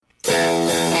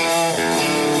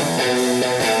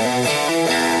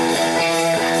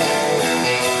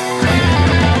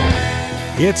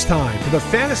It's time for the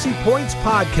Fantasy Points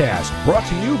Podcast, brought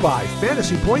to you by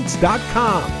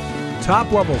FantasyPoints.com.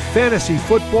 Top-level fantasy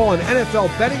football and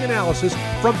NFL betting analysis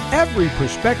from every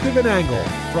perspective and angle,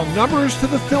 from numbers to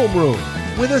the film room,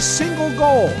 with a single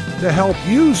goal to help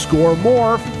you score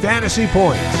more fantasy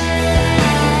points.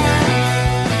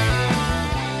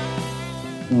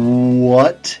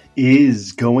 What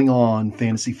is going on,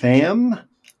 Fantasy Fam?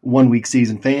 1 week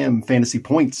season fam, Fantasy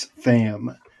Points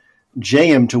fam.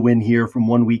 JM to win here from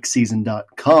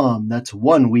oneweekseason.com. That's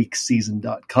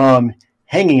oneweekseason.com.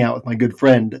 Hanging out with my good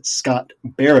friend Scott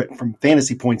Barrett from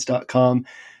fantasypoints.com.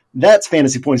 That's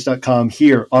fantasypoints.com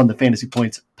here on the Fantasy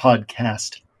Points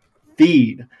podcast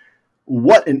feed.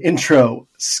 What an intro.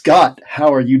 Scott,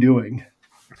 how are you doing?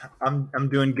 I'm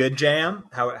doing good, JM.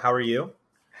 How are you?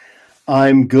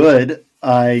 I'm good.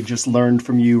 I just learned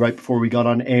from you right before we got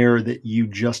on air that you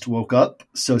just woke up.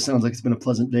 So it sounds like it's been a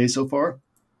pleasant day so far.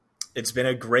 It's been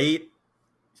a great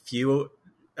few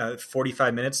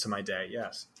 45 minutes to my day,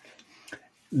 yes.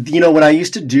 You know, when I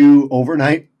used to do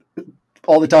overnight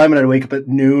all the time and I'd wake up at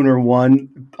noon or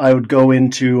 1, I would go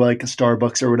into like a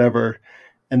Starbucks or whatever,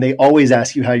 and they always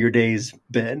ask you how your day's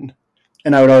been.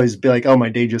 And I would always be like, oh, my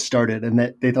day just started. And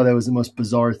they thought that was the most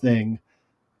bizarre thing.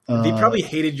 They probably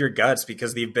hated your guts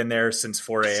because they've been there since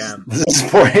 4 a.m.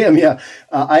 Since 4 a.m., yeah.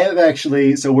 I have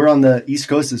actually, so we're on the East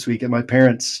Coast this week at my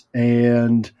parents',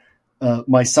 and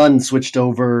my son switched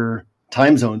over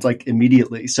time zones like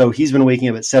immediately. So he's been waking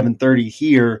up at 7:30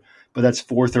 here, but that's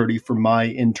 4:30 for my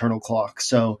internal clock.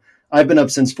 So I've been up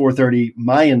since 4:30,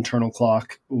 my internal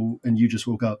clock, and you just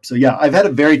woke up. So yeah, I've had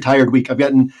a very tired week. I've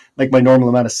gotten like my normal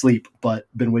amount of sleep, but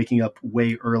been waking up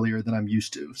way earlier than I'm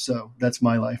used to. So that's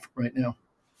my life right now.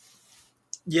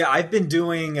 Yeah, I've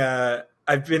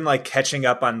been like catching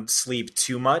up on sleep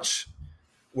too much,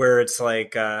 where it's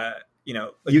like, like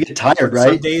you get tired,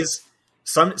 right?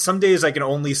 Some days I can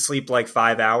only sleep like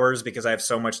 5 hours because I have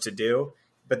so much to do,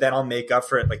 but then I'll make up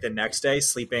for it like the next day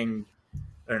sleeping,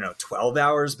 12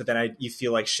 hours, but then you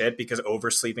feel like shit because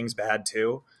oversleeping's bad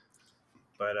too.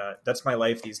 But that's my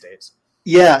life these days.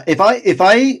 Yeah, if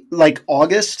I like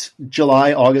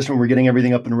July, August, when we're getting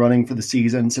everything up and running for the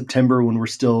season, September when we're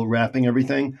still wrapping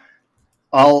everything,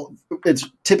 it's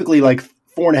typically like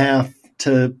 4.5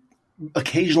 to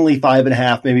occasionally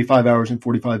 5.5, maybe 5 hours and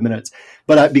 45 minutes.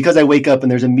 But because I wake up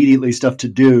and there's immediately stuff to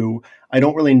do, I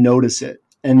don't really notice it.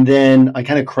 And then I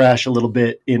kind of crash a little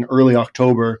bit in early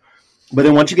October. But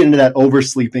then once you get into that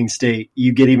oversleeping state,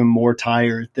 you get even more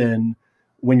tired than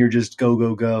when you're just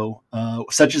go.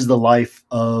 Such is the life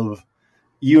of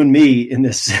you and me in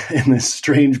this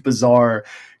strange, bizarre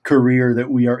career that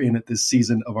we are in at this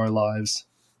season of our lives.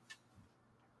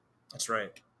 That's right.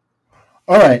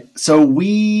 All right, so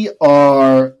we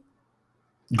are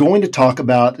going to talk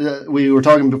about, we were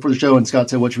talking before the show and Scott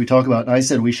said, what should we talk about? And I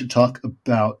said we should talk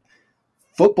about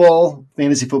football,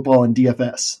 fantasy football, and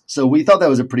DFS. So we thought that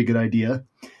was a pretty good idea.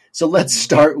 So let's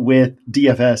start with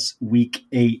DFS Week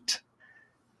 8.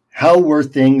 How were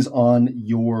things on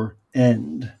your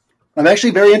end? I'm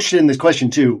actually very interested in this question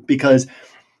too, because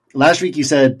last week you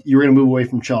said you were going to move away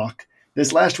from chalk.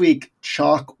 This last week,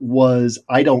 chalk was,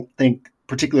 I don't think,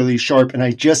 particularly sharp. And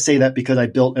I just say that because I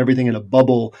built everything in a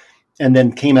bubble and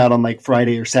then came out on like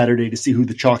Friday or Saturday to see who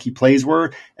the chalky plays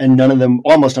were. And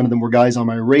almost none of them were guys on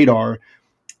my radar.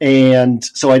 And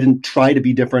so I didn't try to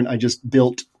be different. I just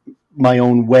built my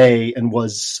own way and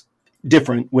was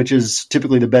different, which is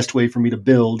typically the best way for me to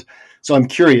build. So I'm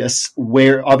curious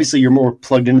where, obviously you're more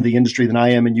plugged into the industry than I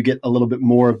am, and you get a little bit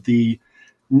more of the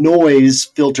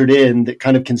noise filtered in that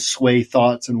kind of can sway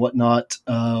thoughts and whatnot.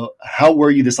 How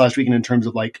were you this last weekend in terms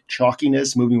of like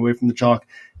chalkiness, moving away from the chalk,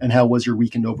 and how was your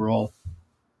weekend overall?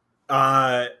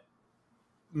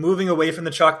 Moving away from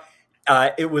the chalk,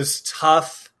 it was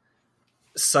tough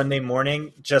Sunday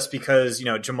morning just because,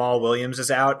 Jamal Williams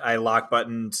is out. I lock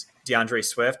buttoned DeAndre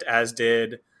Swift, as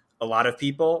did a lot of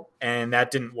people, and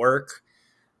that didn't work.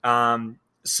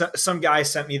 Some guy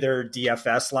sent me their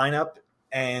DFS lineup,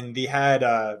 and they had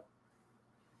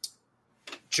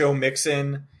Joe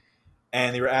Mixon,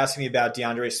 and they were asking me about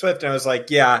DeAndre Swift. And I was like,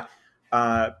 yeah,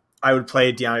 I would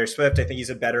play DeAndre Swift. I think he's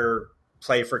a better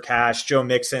play for cash. Joe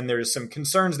Mixon, there's some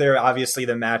concerns there. Obviously,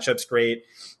 the matchup's great.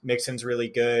 Mixon's really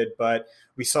good. But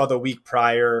we saw the week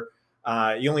prior,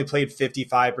 he only played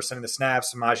 55% of the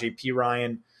snaps. Samaje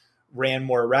Perine ran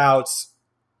more routes.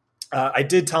 I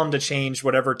did tell him to change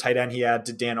whatever tight end he had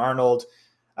to Dan Arnold.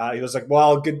 He was like,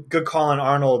 well, good call on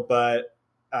Arnold, but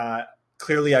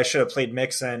clearly I should have played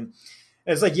Mixon.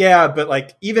 And it's like, yeah, but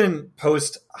like even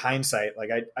post hindsight,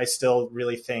 like I still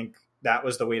really think that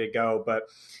was the way to go, but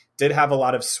did have a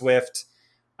lot of Swift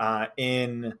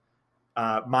in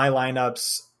My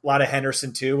lineups, a lot of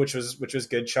Henderson too, which was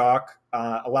good chalk.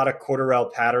 A lot of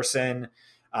Cordarrelle Patterson.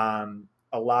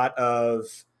 A lot of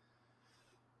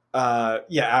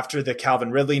after the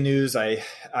Calvin Ridley news,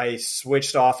 I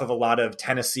switched off of a lot of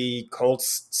Tennessee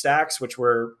Colts stacks, which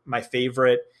were my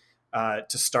favorite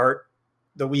to start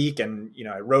the week. And,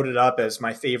 I wrote it up as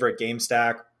my favorite game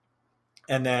stack.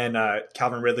 And then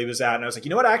Calvin Ridley was out, and I was like, you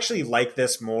know what? I actually like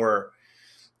this more.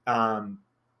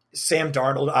 Sam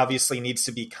Darnold obviously needs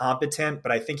to be competent,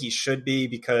 but I think he should be,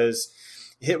 because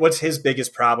what's his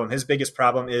biggest problem? His biggest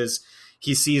problem is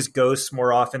he sees ghosts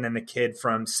more often than the kid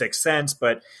from Sixth Sense,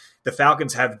 but the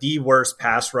Falcons have the worst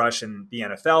pass rush in the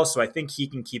NFL, so I think he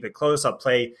can keep it close. I'll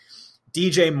play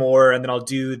DJ Moore, and then I'll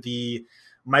do the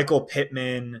Michael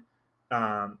Pittman.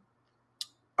 So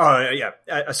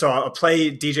I'll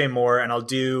play DJ Moore, and I'll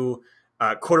do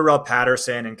Cordarrelle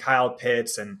Patterson and Kyle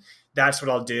Pitts, and that's what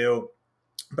I'll do.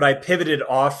 But I pivoted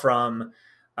off from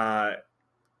a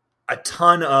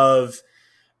ton of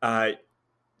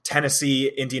Tennessee,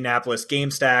 Indianapolis game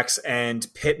stacks and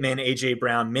Pittman, AJ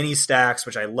Brown mini stacks,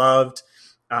 which I loved.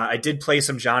 I did play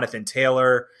some Jonathan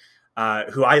Taylor,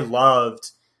 who I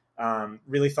loved.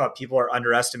 Really thought people are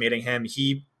underestimating him.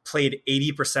 He played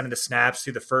 80% of the snaps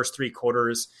through the first 3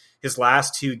 quarters. His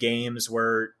last 2 games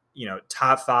were,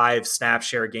 top 5 snap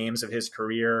share games of his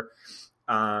career.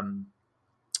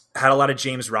 Had a lot of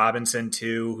James Robinson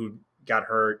too, who got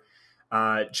hurt.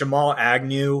 Jamal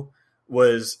Agnew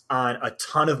was on a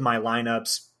ton of my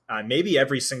lineups, maybe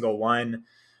every single one.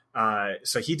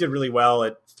 So he did really well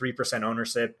at 3%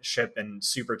 ownership and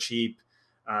super cheap.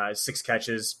 6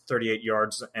 catches, 38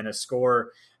 yards, and a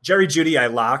score. Jerry Jeudy I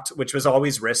locked, which was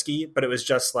always risky, but it was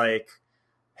just like,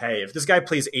 hey, if this guy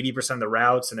plays 80% of the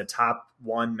routes in a top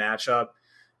 1 matchup,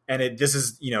 and this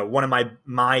is one of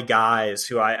my guys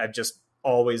who I've just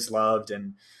always loved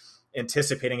and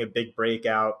anticipating a big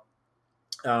breakout.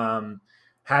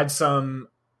 Had a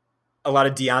lot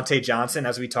of Deontay Johnson,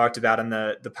 as we talked about in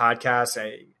the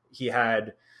podcast. He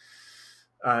had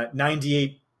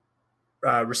 98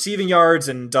 receiving yards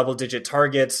and double-digit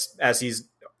targets, as he's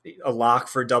a lock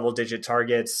for double-digit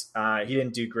targets. He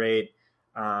didn't do great.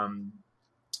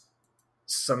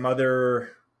 Some other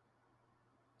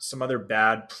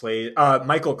bad play.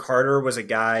 Michael Carter was a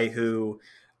guy who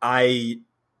I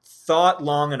thought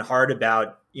long and hard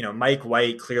about. Mike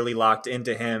White clearly locked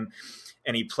into him,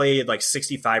 and he played like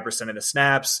 65% of the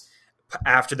snaps.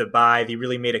 After the bye, they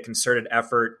really made a concerted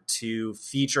effort to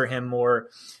feature him more.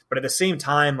 But at the same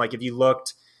time, like if you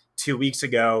looked 2 weeks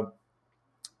ago,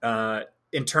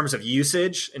 in terms of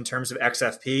usage, in terms of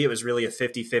XFP, it was really a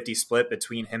 50-50 split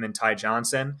between him and Ty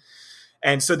Johnson.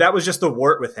 And so that was just the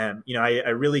wart with him. I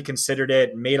really considered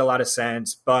it, made a lot of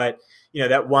sense, but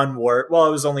that one wart, well,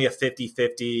 it was only a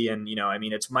 50-50. And,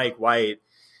 it's Mike White.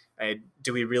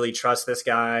 Do we really trust this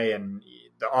guy and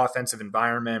the offensive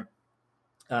environment?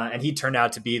 And he turned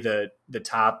out to be the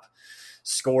top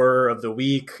scorer of the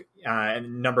week.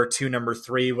 And number 2, number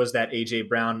 3 was that AJ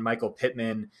Brown, Michael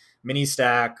Pittman mini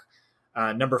stack.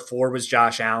 Number 4 was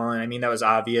Josh Allen. That was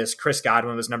obvious. Chris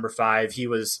Godwin was number 5. He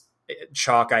was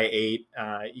chalk I ate.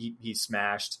 He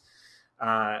smashed.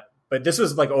 But this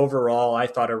was like overall, I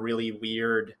thought a really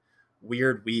weird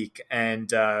week.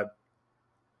 And I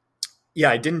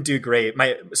didn't do great.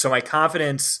 My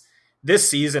confidence this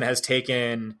season has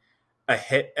taken a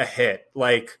hit.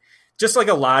 Like just like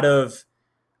a lot of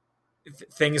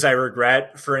things I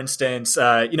regret. For instance,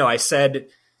 I said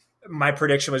my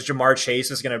prediction was Jamar Chase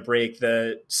was going to break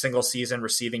the single season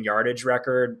receiving yardage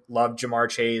record. Loved Jamar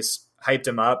Chase, hyped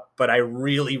him up, but I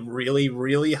really, really,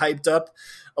 really hyped up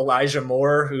Elijah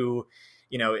Moore, who,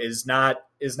 is not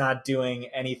doing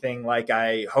anything like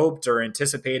I hoped or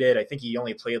anticipated. I think he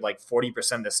only played like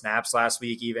 40% of the snaps last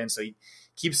week even. So he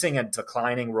keeps seeing a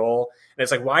declining role. And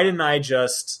it's like, why didn't I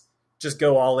just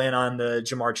go all in on the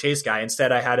Jamar Chase guy?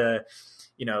 Instead, I had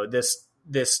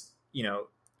this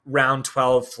round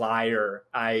 12 flyer.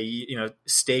 I,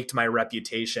 staked my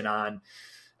reputation on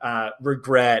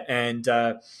regret. And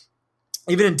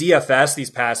even in DFS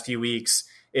these past few weeks,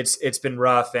 it's been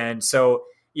rough. And so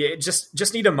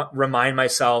just need to remind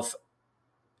myself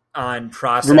on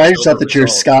process. Remind yourself that you're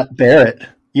Scott Barrett.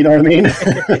 You know what I mean?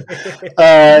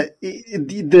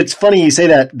 It's funny you say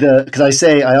that because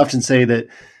I often say that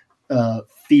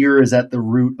fear is at the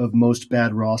root of most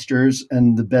bad rosters,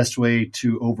 and the best way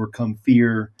to overcome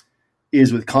fear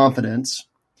is with confidence.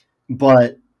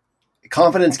 But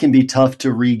confidence can be tough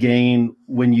to regain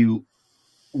when you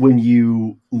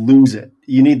lose it.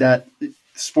 You need that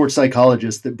sports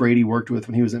psychologist that Brady worked with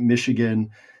when he was at Michigan.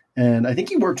 And I think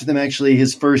he worked with him actually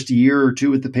his first year or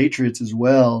two with the Patriots as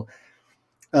well.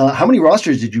 How many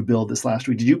rosters did you build this last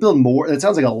week? Did you build more? That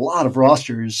sounds like a lot of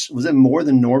rosters. Was it more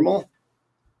than normal?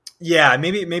 Yeah,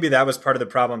 maybe that was part of the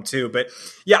problem too. But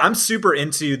yeah, I'm super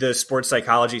into the sports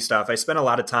psychology stuff. I spent a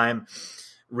lot of time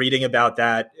reading about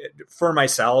that for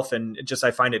myself, and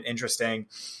I find it interesting.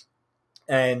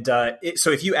 And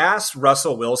so if you ask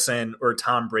Russell Wilson or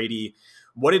Tom Brady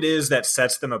what it is that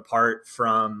sets them apart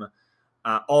from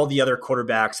all the other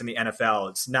quarterbacks in the NFL,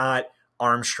 it's not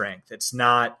arm strength. It's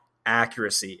not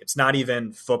accuracy. It's not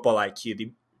even football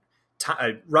IQ.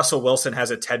 Russell Wilson has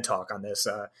a TED Talk on this,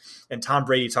 and Tom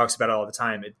Brady talks about it all the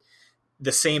time.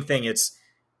 The same thing.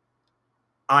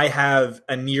 I have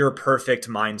a near perfect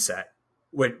mindset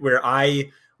where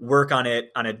I work on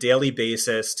it on a daily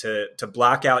basis to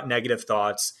block out negative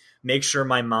thoughts, make sure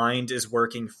my mind is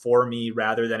working for me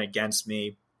rather than against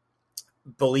me,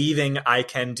 believing I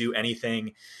can do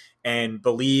anything, and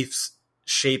beliefs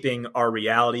shaping our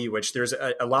reality, which there's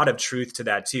a lot of truth to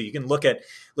that too. You can look at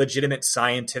legitimate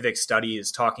scientific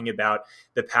studies talking about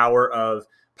the power of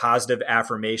positive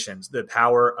affirmations, the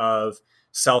power of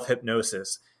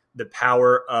self-hypnosis, the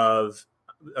power of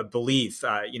a belief.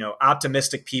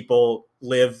 Optimistic people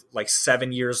live like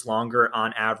 7 years longer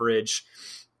on average.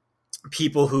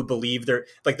 People who believe they're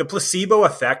like the placebo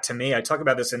effect to me, I talk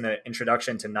about this in the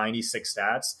introduction to 96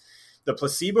 Stats. The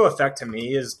placebo effect to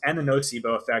me and the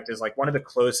nocebo effect is like one of the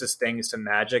closest things to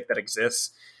magic that exists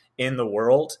in the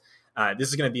world. This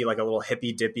is going to be like a little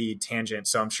hippy dippy tangent,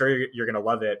 so I'm sure you're going to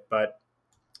love it. But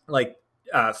like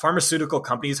pharmaceutical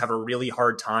companies have a really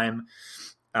hard time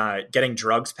getting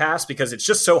drugs passed because it's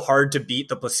just so hard to beat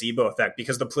the placebo effect,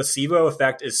 because the placebo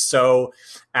effect is so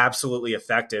absolutely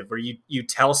effective, where you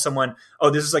tell someone,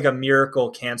 oh, this is like a miracle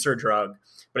cancer drug,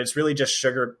 but it's really just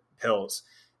sugar pills.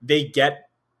 They get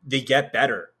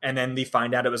better, and then they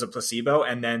find out it was a placebo,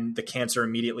 and then the cancer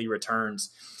immediately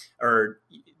returns. Or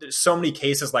there's so many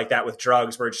cases like that with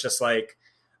drugs where it's just like,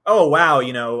 oh, wow,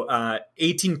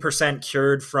 18%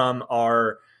 cured from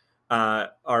our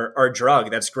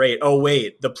drug. That's great. Oh,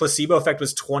 wait, the placebo effect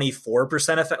was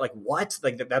 24% effect. Like what?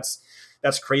 Like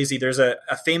that's crazy. There's a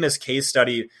famous case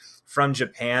study from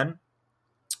Japan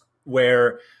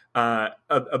where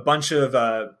a bunch of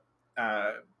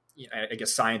I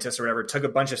guess scientists or whatever took a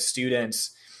bunch of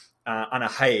students on a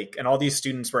hike, and all these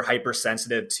students were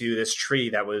hypersensitive to this tree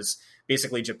that was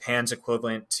basically Japan's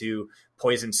equivalent to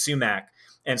poison sumac.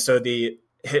 And so they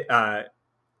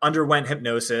underwent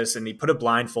hypnosis, and they put a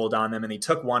blindfold on them, and they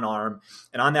took one arm,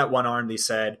 and on that one arm they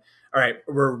said, all right,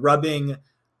 we're rubbing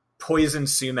poison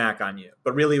sumac on you.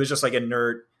 But really it was just like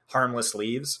inert, harmless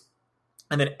leaves.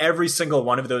 And then every single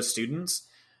one of those students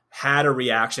had a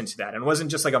reaction to that. And it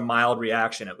wasn't just like a mild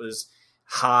reaction. It was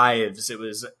hives. It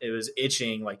was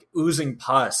itching, like oozing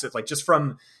pus. It's like just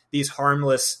from these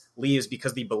harmless leaves,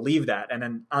 because they believed that. And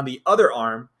then on the other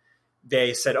arm,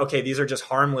 they said, okay, these are just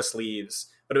harmless leaves,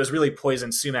 but it was really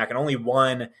poison sumac. And only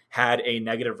one had a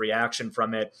negative reaction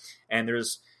from it. And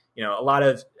there's, a lot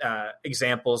of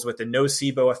examples with the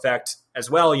nocebo effect as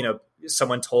well.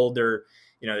 Someone told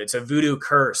it's a voodoo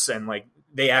curse, and like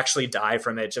they actually die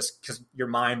from it just because your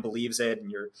mind believes it,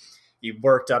 and you've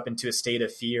worked up into a state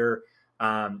of fear.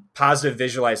 Positive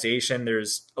visualization.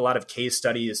 There's a lot of case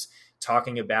studies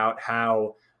talking about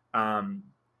how,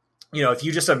 if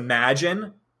you just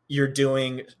imagine you're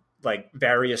doing like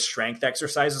various strength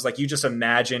exercises, like you just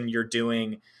imagine you're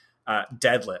doing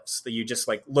deadlifts, that you just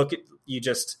like you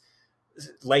just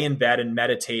lay in bed and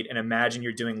meditate and imagine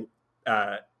you're doing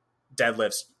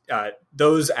deadlifts.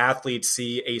 Those athletes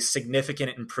see a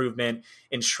significant improvement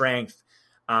in strength.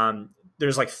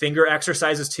 There's like finger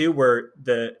exercises too, where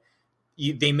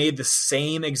they made the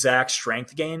same exact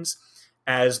strength gains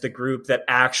as the group that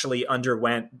actually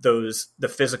underwent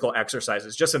the physical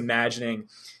exercises. Just imagining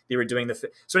they were doing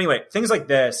so anyway, things like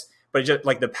this, but just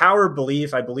like the power of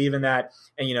belief, I believe in that.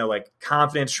 And, like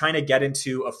confidence, trying to get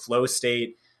into a flow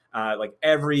state. Like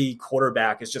every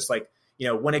quarterback is just like,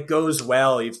 when it goes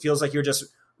well, it feels like you're just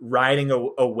riding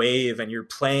a wave and you're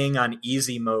playing on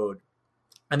easy mode.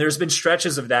 And there's been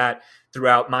stretches of that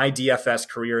throughout my DFS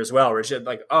career as well, where it's just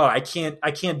like, oh, I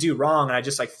can't do wrong. And I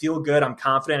just like feel good. I'm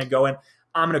confident and going,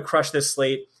 I'm going to crush this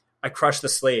slate. I crush the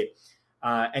slate.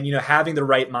 And, having the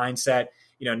right mindset,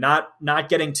 not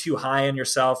getting too high on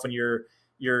yourself when you're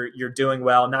doing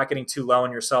well, not getting too low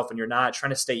on yourself when you're not,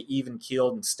 trying to stay even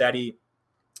keeled and steady.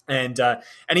 And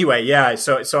anyway, yeah,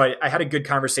 so I had a good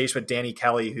conversation with Danny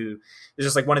Kelly, who is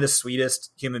just like one of the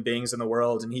sweetest human beings in the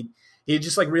world. And he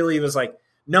just like really was like,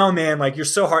 no, man, like you're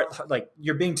so hard, like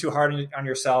you're being too hard on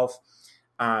yourself.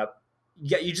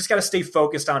 You just got to stay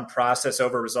focused on process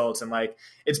over results. And like,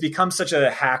 it's become such a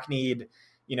hackneyed,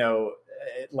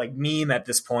 like meme at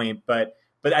this point, but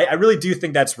But I really do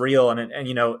think that's real. And,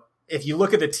 you know, if you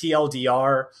look at the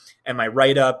TLDR and my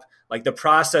write-up, like the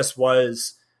process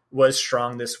was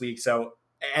strong this week. So,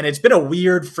 and it's been a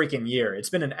weird freaking year. It's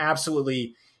been an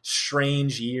absolutely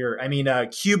strange year. I mean,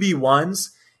 QB1s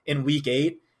in week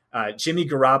 8, Jimmy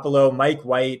Garoppolo, Mike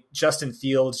White, Justin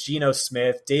Fields, Geno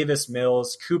Smith, Davis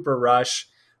Mills, Cooper Rush.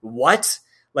 What?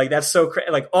 Like, that's so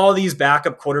crazy. Like, all these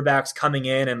backup quarterbacks coming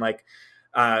in and like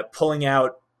pulling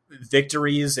out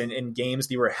victories in games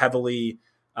that were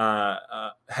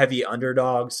heavy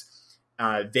underdogs.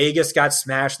 Vegas got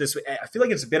smashed this week. I feel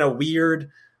like it's been a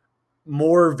weird,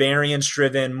 more variance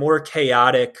driven, more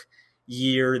chaotic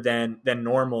year than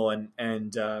normal. And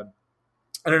I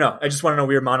don't know. I just want to know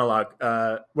weird monologue.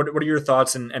 What are your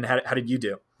thoughts and how did you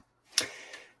do?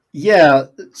 Yeah.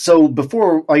 So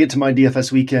before I get to my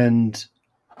DFS weekend,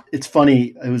 it's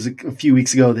funny. It was a few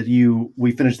weeks ago that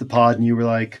we finished the pod and you were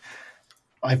like,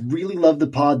 I really love the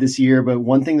pod this year, but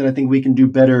one thing that I think we can do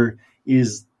better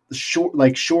is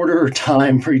shorter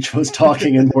time for each of us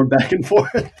talking and more back and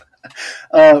forth.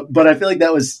 But I feel like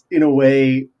that was, in a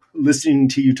way, listening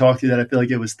to you talk through that, I feel like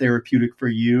it was therapeutic for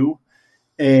you.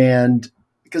 And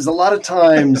because a lot of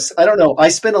times, I don't know, I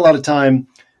spend a lot of time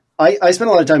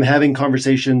having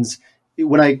conversations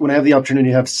when I have the opportunity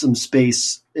to have some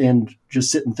space and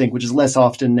just sit and think, which is less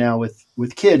often now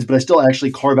with kids, but I still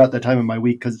actually carve out that time in my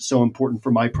week because it's so important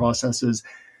for my processes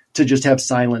to just have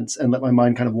silence and let my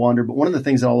mind kind of wander. But one of the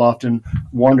things that I'll often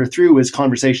wander through is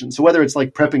conversation. So whether it's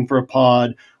like prepping for a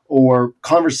pod or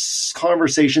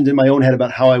conversations in my own head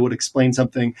about how I would explain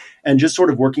something, and just sort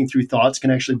of working through thoughts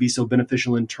can actually be so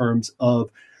beneficial in terms of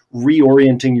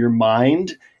reorienting your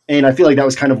mind. And I feel like that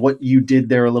was kind of what you did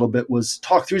there a little bit, was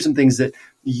talk through some things that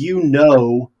you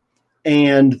know,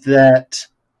 and that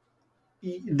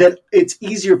it's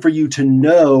easier for you to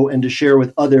know and to share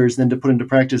with others than to put into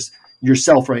practice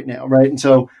yourself right now. Right. And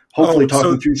so hopefully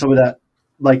talking through some of that,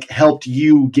 like, helped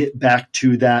you get back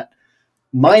to that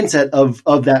mindset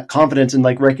of that confidence and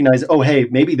like recognize, oh, hey,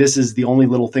 maybe this is the only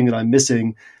little thing that I'm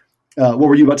missing. What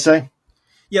were you about to say?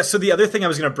 Yeah. So the other thing I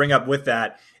was going to bring up with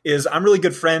that is I'm really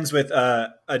good friends with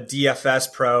a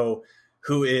DFS pro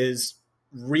who is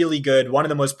really good, one of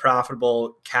the most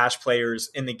profitable cash players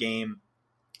in the game.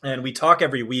 And we talk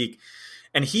every week,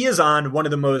 and he is on one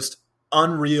of the most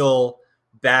unreal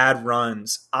bad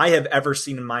runs I have ever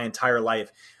seen in my entire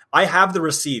life. I have the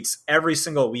receipts every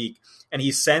single week, and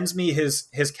he sends me his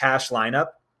cash lineup,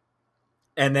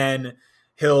 and then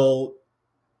he'll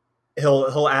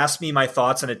ask me my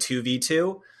thoughts on a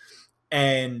 2v2,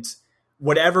 and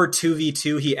whatever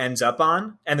 2v2 he ends up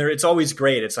on, and it's always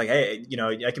great. It's like, hey, you know,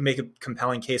 I can make a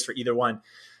compelling case for either one,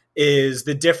 is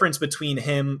the difference between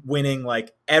him winning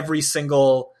like every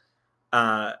single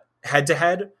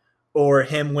head-to-head or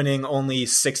him winning only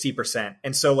 60%.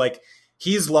 And so like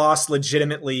he's lost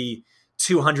legitimately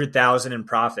 200,000 in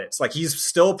profits. Like he's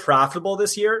still profitable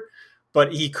this year,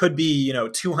 but he could be, you know,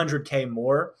 200K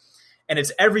more. And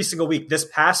it's every single week. This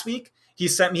past week, he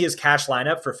sent me his cash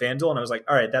lineup for FanDuel, and I was like,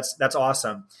 all right, that's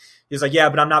awesome. He's like, yeah,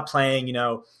 but I'm not playing, you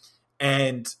know,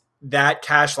 and that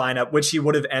cash lineup, which he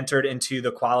would have entered into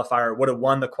the qualifier, would have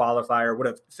won the qualifier, would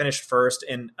have finished first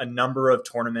in a number of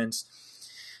tournaments.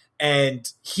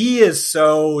 And he is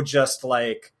so just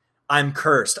like, I'm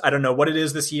cursed. I don't know what it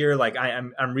is this year. Like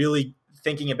I'm really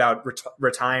thinking about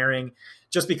retiring,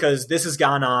 just because this has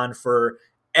gone on for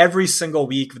every single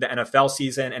week of the NFL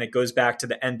season, and it goes back to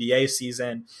the NBA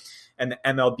season and the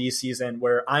MLB season,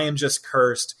 where I am just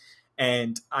cursed.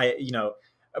 And I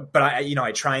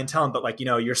try and tell him, but like, you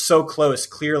know, you're so close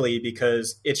clearly,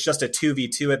 because it's just a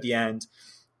 2v2 at the end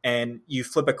and you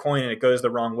flip a coin and it goes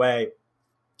the wrong way.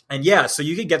 And yeah, so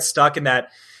you could get stuck in that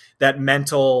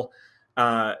mental,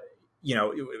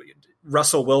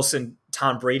 Russell Wilson,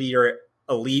 Tom Brady are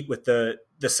elite with the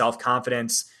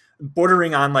self-confidence,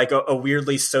 bordering on like a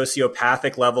weirdly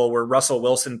sociopathic level where Russell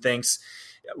Wilson thinks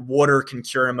water can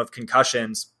cure him of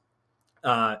concussions,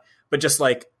 but just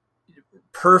like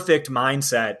perfect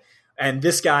mindset. And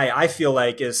this guy, I feel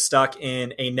like, is stuck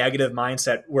in a negative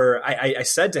mindset where I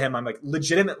said to him, I'm like,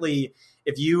 legitimately,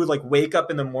 if you like wake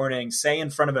up in the morning, say in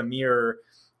front of a mirror,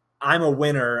 I'm a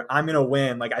winner, I'm going to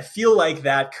win. Like, I feel like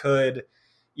that could,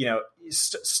 you know,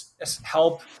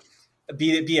 help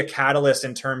be a catalyst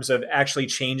in terms of actually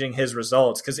changing his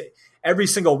results. Because every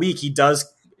single week he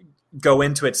does go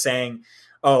into it saying,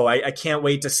 oh, I can't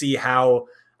wait to see how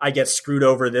I get screwed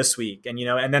over this week. And, you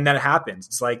know, and then that happens.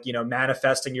 It's like, you know,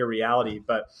 manifesting your reality.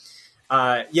 But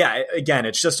again,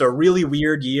 it's just a really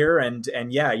weird year. And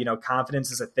yeah, you know,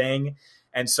 confidence is a thing.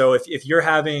 And so if you're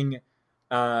having,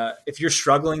 if you're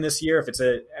struggling this year,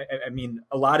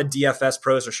 a lot of DFS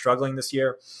pros are struggling this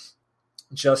year.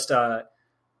 try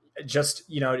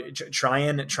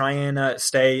and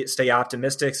stay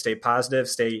optimistic, stay positive,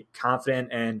 stay confident,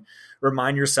 and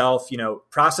remind yourself,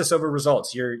 process over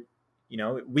results.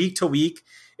 Week to week,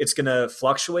 it's going to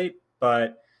fluctuate,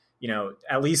 but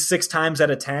at least 6 times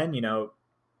out of 10,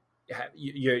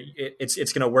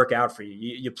 it's going to work out for you.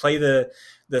 You play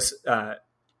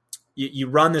you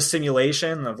run the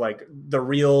simulation of like the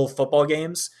real football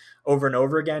games over and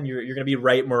over again. You're going to be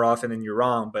right more often than you're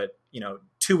wrong, but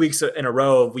 2 weeks in a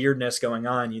row of weirdness going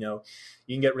on, you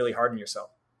can get really hard on yourself.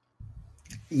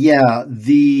 Yeah.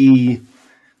 The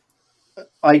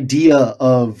idea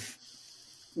of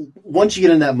once you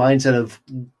get in that mindset of,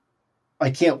 I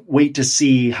can't wait to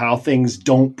see how things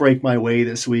don't break my way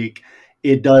this week,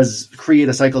 it does create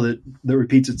a cycle that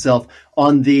repeats itself.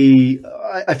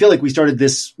 I feel like we started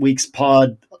this week's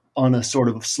pod on a sort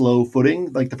of slow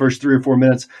footing, like the first 3 or 4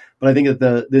 minutes, but I think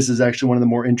that this is actually one of the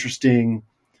more interesting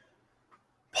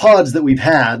pods that we've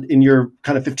had in your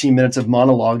kind of 15 minutes of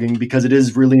monologuing, because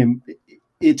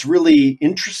it's really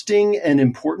interesting and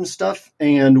important stuff.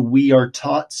 And we are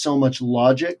taught so much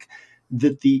logic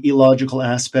that the illogical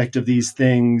aspect of these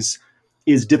things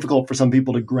is difficult for some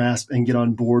people to grasp and get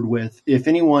on board with. If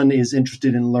anyone is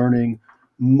interested in learning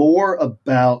more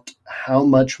about how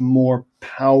much more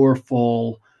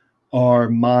powerful our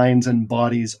minds and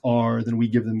bodies are than we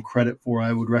give them credit for,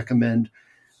 I would recommend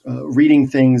reading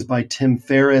things by Tim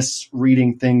Ferriss,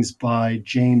 reading things by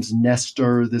James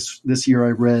Nestor. This year I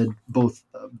read both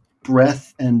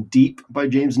Breath and Deep by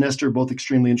James Nestor, both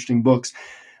extremely interesting books.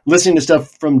 Listening to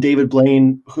stuff from David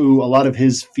Blaine, who a lot of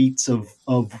his feats of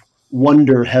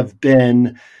wonder have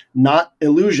been not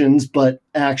illusions, but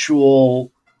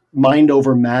actual mind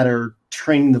over matter,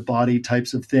 training the body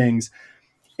types of things.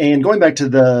 And going back to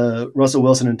the Russell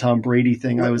Wilson and Tom Brady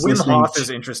thing, I was listening. Wim Hof is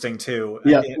interesting too.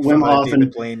 Yeah, Wim Hof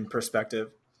and Blaine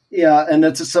perspective. Yeah, and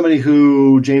that's somebody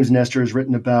who James Nestor has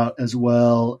written about as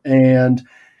well. And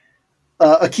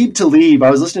Aqib Talib, I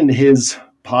was listening to his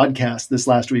podcast this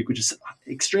last week, which is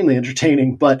extremely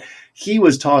entertaining, but he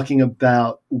was talking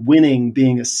about winning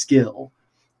being a skill.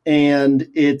 And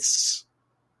it's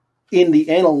in the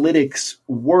analytics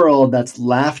world that's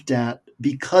laughed at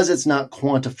because it's not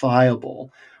quantifiable.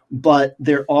 But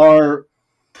there are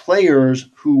players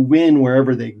who win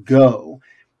wherever they go.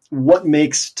 What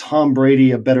makes Tom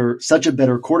Brady such a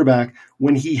better quarterback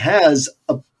when he has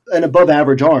an above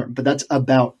average arm, but that's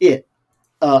about it.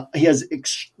 He has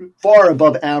far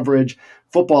above average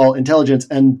football intelligence,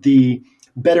 and the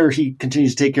better he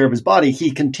continues to take care of his body,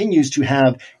 he continues to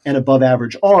have an above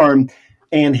average arm,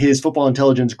 and his football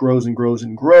intelligence grows and grows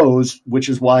and grows, which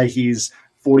is why he's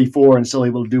 44 and still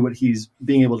able to do what he's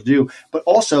being able to do. But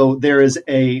also there is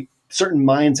a certain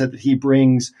mindset that he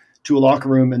brings to a locker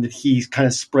room and that he kind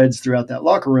of spreads throughout that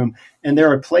locker room. And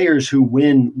there are players who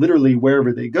win literally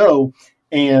wherever they go.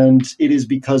 And it is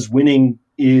because winning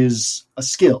is a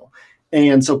skill.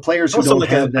 And so players who also don't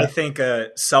have that, I think a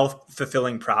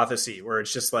self-fulfilling prophecy where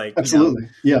it's just like, absolutely.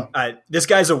 This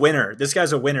guy's a winner. This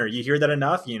guy's a winner. You hear that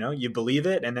enough, you believe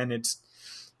it. And then it's,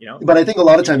 but I think a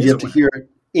lot of times you have to hear it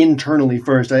internally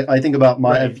first. I think about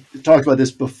I've talked about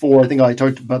this before. I think I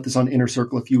talked about this on Inner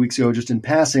Circle a few weeks ago, just in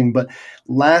passing, but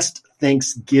last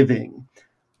Thanksgiving,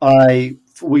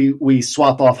 we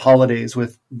swap off holidays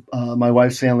with my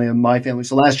wife's family and my family.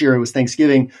 So last year it was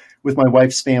Thanksgiving with my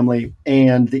wife's family,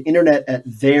 and the internet at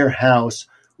their house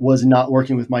was not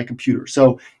working with my computer.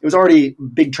 So it was already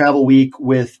big travel week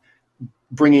with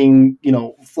bringing,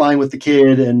 flying with the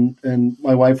kid, and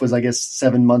my wife was, I guess,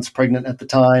 7 months pregnant at the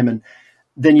time. And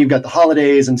then you've got the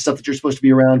holidays and stuff that you're supposed to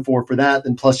be around for that,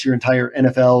 and plus your entire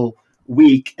NFL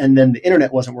week, and then the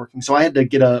internet wasn't working. So I had to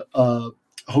get a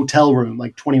hotel room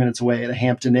like 20 minutes away at a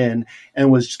Hampton Inn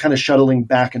and was just kind of shuttling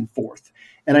back and forth.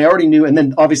 And I already knew, and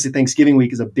then obviously Thanksgiving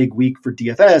week is a big week for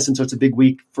DFS, and so it's a big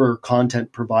week for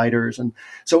content providers. And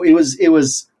so it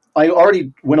was I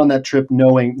already went on that trip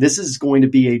knowing this is going to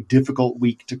be a difficult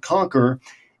week to conquer.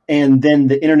 And then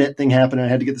the internet thing happened, and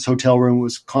I had to get this hotel room,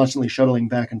 was constantly shuttling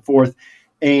back and forth.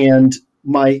 And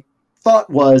my thought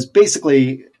was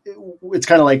basically, it's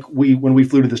kind of like when we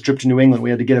flew to this trip to New England, we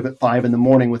had to get up at 5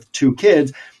 a.m. with 2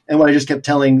 kids. And what I just kept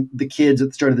telling the kids at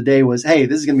the start of the day was, hey,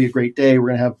 this is going to be a great day. We're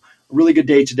going to have a really good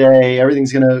day today.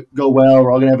 Everything's going to go well.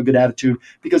 We're all going to have a good attitude.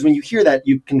 Because when you hear that,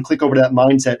 you can click over to that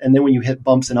mindset. And then when you hit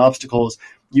bumps and obstacles,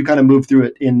 you kind of move through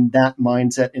it in that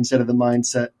mindset instead of the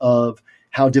mindset of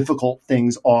how difficult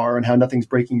things are and how nothing's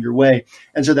breaking your way.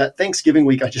 And so that Thanksgiving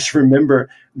week, I just remember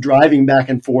driving back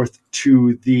and forth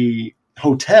to the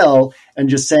hotel and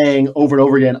just saying over and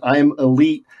over again, I'm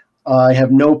elite. I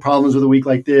have no problems with a week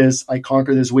like this. I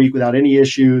conquer this week without any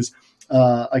issues.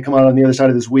 I come out on the other side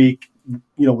of this week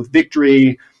with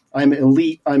victory. I'm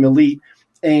elite.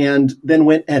 And then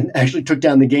went and actually took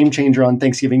down the Game Changer on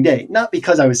Thanksgiving Day. Not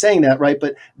because I was saying that, right?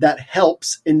 But that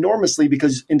helps enormously,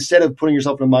 because instead of putting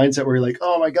yourself in a mindset where you're like,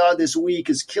 oh my God, this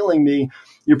week is killing me,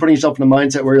 you're putting yourself in a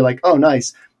mindset where you're like, oh,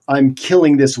 nice, I'm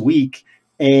killing this week,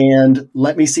 and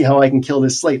let me see how I can kill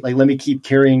this slate. Like, let me keep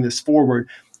carrying this forward.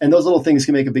 And those little things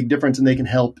can make a big difference, and they can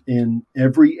help in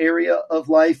every area of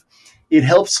life. It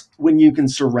helps when you can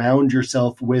surround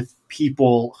yourself with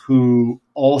people who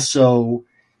also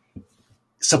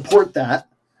support that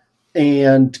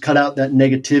and cut out that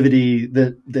negativity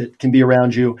that can be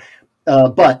around you.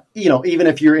 But, even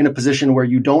if you're in a position where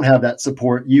you don't have that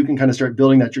support, you can kind of start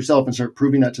building that yourself and start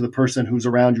proving that to the person who's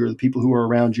around you or the people who are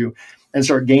around you, and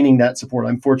start gaining that support.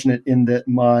 I'm fortunate in that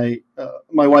my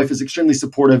wife is extremely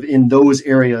supportive in those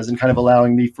areas and kind of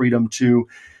allowing me freedom to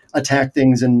attack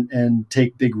things and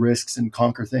take big risks and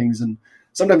conquer things. And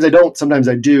sometimes I don't, sometimes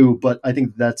I do, but I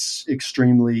think that's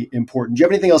extremely important. Do you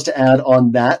have anything else to add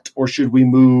on that, or should we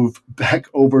move back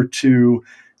over to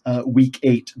week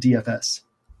 8 DFS?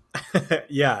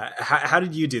 Yeah. How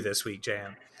did you do this week,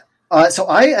 JM? So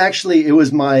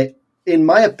in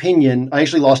my opinion, I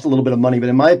actually lost a little bit of money, but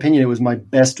in my opinion, it was my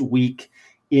best week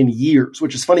in years,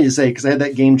 which is funny to say because I had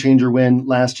that Game Changer win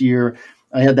last year.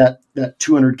 I had that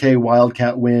 $200K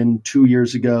Wildcat win 2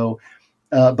 years ago.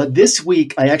 But this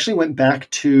week, I actually went back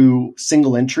to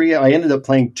single entry. I ended up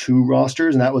playing 2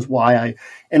 rosters, and that was why I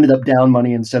ended up down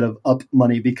money instead of up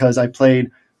money, because I played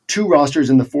 2 rosters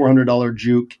in the $400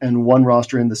 juke and 1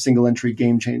 roster in the single entry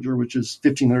Game Changer, which is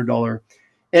 $1,500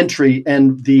 entry.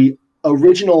 And the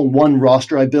original 1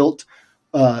 roster I built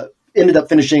ended up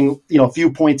finishing, a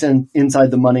few points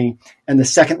inside the money. And the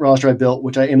second roster I built,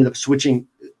 which I ended up switching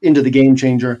into the Game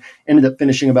Changer, ended up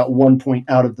finishing about 1 point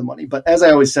out of the money. But as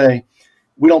I always say,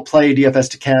 we don't play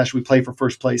DFS to cash. We play for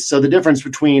first place. So the difference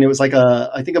between, it was like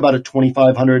I think about a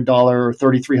 $2,500 or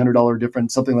 $3,300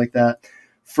 difference, something like that,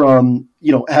 from,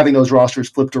 having those rosters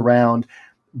flipped around.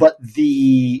 But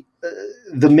the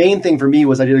main thing for me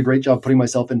was I did a great job putting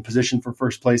myself in position for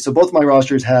first place. So both my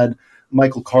rosters had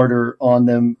Michael Carter on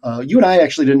them. You and I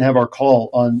actually didn't have our call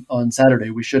on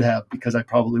Saturday. We should have, because I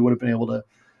probably would have been able to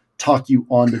talk you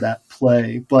onto that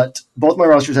play. But both my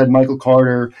rosters had Michael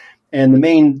Carter, and the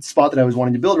main spot that I was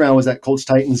wanting to build around was that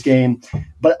Colts-Titans game.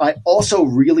 But I also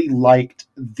really liked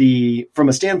from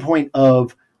a standpoint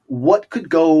of what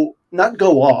could not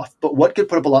go off, but what could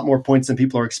put up a lot more points than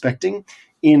people are expecting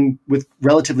with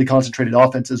relatively concentrated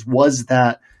offenses, was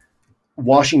that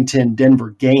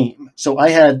Washington-Denver game. So I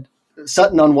had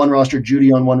Sutton on one roster,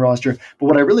 Judy on one roster, but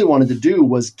what I really wanted to do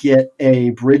was get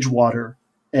a Bridgewater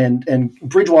and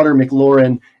Bridgewater,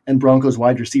 McLaurin, and Broncos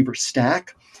wide receiver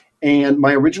stack. And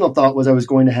my original thought was I was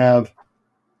going to have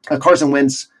a Carson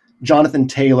Wentz, Jonathan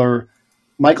Taylor,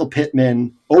 Michael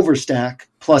Pittman overstack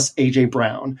plus A.J.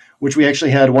 Brown, which we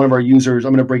actually had one of our users.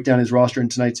 I'm going to break down his roster in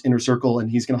tonight's Inner Circle, and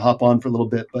he's going to hop on for a little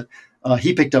bit. But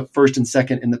he picked up first and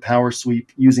second in the power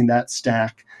sweep using that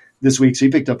stack this week. So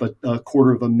he picked up a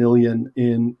 $250,000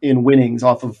 in winnings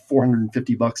off of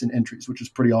 $450 in entries, which is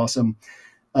pretty awesome.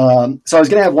 So I was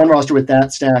going to have one roster with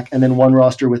that stack and then one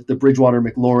roster with the Bridgewater,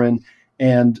 McLaurin,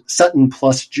 and Sutton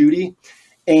plus Judy.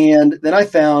 And then I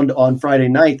found on Friday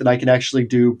night that I could actually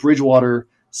do Bridgewater,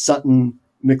 Sutton,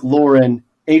 McLaurin,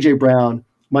 A.J. Brown,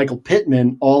 Michael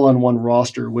Pittman all on one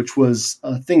roster, which was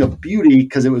a thing of beauty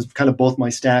because it was kind of both my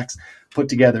stacks put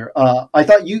together. I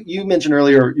thought you mentioned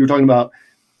earlier, you were talking about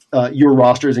your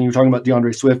rosters, and you were talking about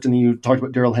DeAndre Swift, and then you talked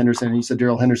about Darrell Henderson, and you said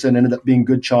Darrell Henderson ended up being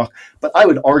good chalk. But I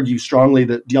would argue strongly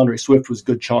that DeAndre Swift was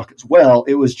good chalk as well.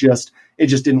 It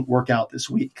just didn't work out this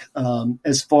week.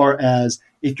 As far as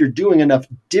if you're doing enough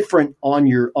different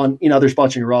in other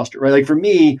spots in your roster, right? Like for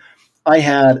me, I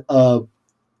had a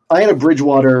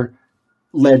Bridgewater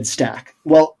led stack.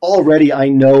 Well, already I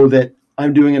know that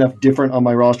I'm doing enough different on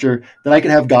my roster that I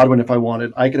could have Godwin if I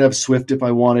wanted. I could have Swift if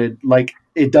I wanted. Like,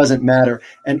 it doesn't matter.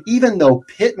 And even though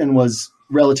Pittman was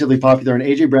relatively popular and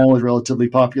A.J. Brown was relatively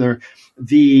popular,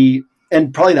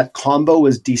 and probably that combo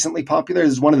was decently popular.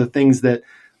 This is one of the things that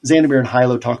Xandomir and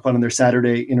Hilo talk about in their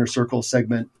Saturday Inner Circle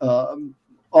segment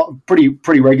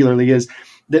pretty regularly, is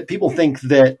that people think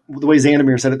that the way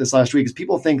Xandomir said it this last week is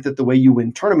people think that the way you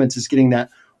win tournaments is getting that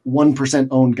 1%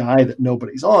 owned guy that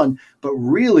nobody's on, but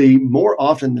really more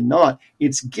often than not,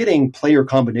 it's getting player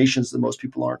combinations that most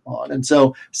people aren't on. And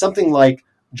so something like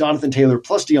Jonathan Taylor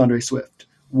plus DeAndre Swift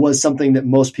was something that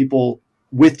most people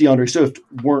with DeAndre Swift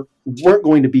weren't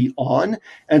going to be on.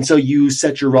 And so you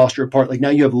set your roster apart. Like now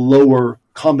you have lower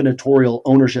combinatorial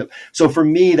ownership. So for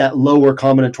me, that lower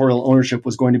combinatorial ownership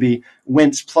was going to be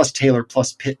Wentz plus Taylor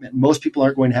plus Pittman. Most people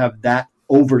aren't going to have that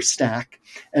overstack.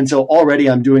 And so already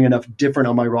I'm doing enough different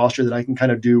on my roster that I can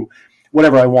kind of do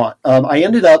whatever I want. I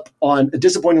ended up on,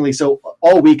 disappointingly, so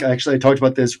all week, I talked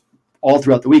about this all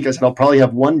throughout the week. I said I'll probably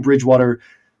have one Bridgewater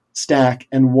stack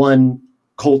and one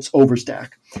Colts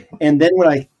overstack. And then when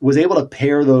I was able to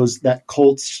pair that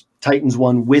Colts Titans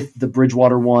one with the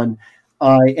Bridgewater one,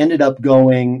 I ended up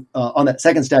going on that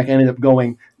second stack. I ended up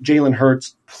going Jalen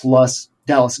Hurts plus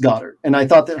Dallas Goedert. And I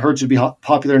thought that Hurts would be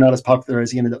popular, not as popular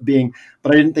as he ended up being,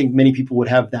 but I didn't think many people would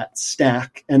have that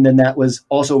stack. And then that was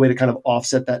also a way to kind of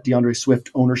offset that DeAndre Swift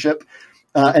ownership.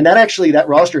 And that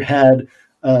roster had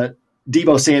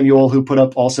Deebo Samuel, who put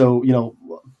up also,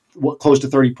 close to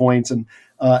 30 points, and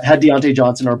had Deontay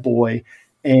Johnson, our boy.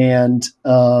 And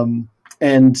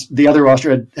the other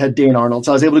roster had Dan Arnold.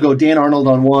 So I was able to go Dan Arnold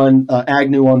on one,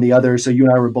 Agnew on the other. So you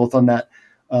and I were both on that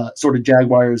sort of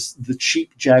Jaguars, the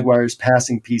cheap Jaguars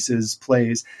passing pieces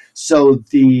plays. So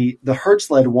the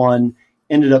Hurts-led one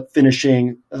ended up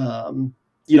finishing,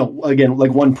 again,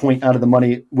 like 1 point out of the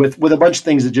money with a bunch of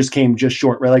things that just came just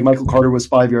short, right? Like Michael Carter was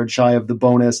 5 yards shy of the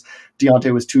bonus.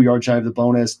 Deontay was 2 yards shy of the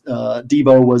bonus.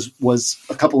 Deebo was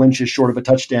a couple inches short of a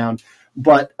touchdown.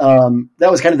 But that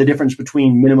was kind of the difference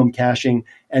between minimum cashing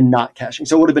and not cashing.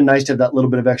 So it would have been nice to have that little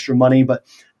bit of extra money. But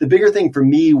the bigger thing for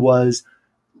me was,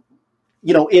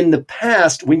 in the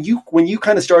past, when you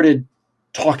kind of started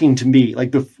talking to me,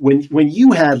 like when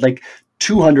you had like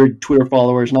 200 Twitter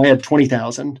followers and I had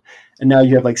 20,000, and now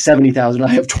you have like 70,000, I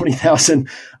have 20,000.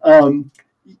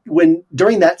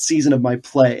 During that season of my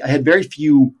play, I had very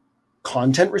few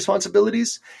content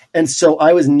responsibilities. And so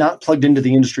I was not plugged into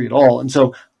the industry at all. And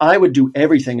so I would do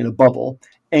everything in a bubble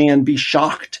and be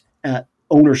shocked at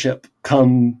ownership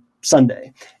come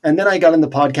Sunday. And then I got in the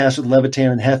podcast with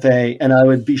Levitan and Hefe, and I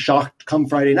would be shocked come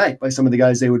Friday night by some of the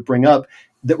guys they would bring up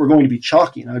that were going to be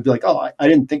chalky. And I would be like, oh, I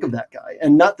didn't think of that guy.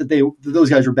 And not that those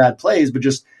guys were bad plays, but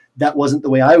just that wasn't the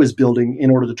way I was building in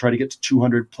order to try to get to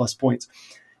 200 plus points.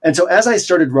 And so as I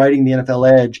started writing the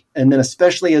NFL Edge, and then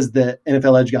especially as the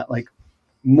NFL Edge got like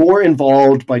more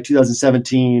involved by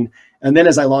 2017, and then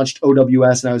as I launched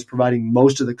OWS and I was providing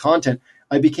most of the content,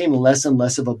 I became less and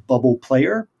less of a bubble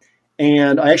player.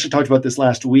 And I actually talked about this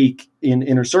last week in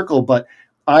Inner Circle, but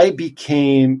it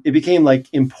became like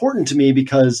important to me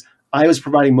because I was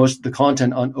providing most of the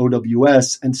content on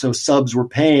OWS. And so subs were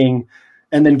paying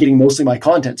and then getting mostly my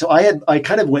content. So I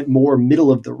kind of went more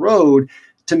middle of the road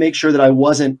to make sure that I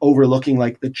wasn't overlooking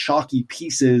like the chalky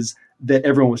pieces that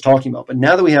everyone was talking about. But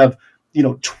now that we have,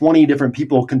 20 different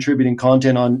people contributing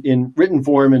content in written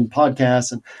form and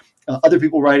podcasts and other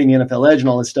people writing the NFL Edge and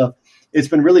all this stuff, it's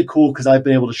been really cool because I've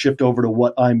been able to shift over to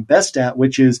what I'm best at,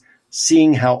 which is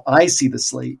seeing how I see the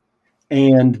slate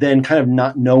and then kind of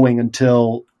not knowing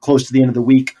until close to the end of the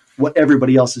week what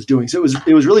everybody else is doing. So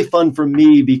it was really fun for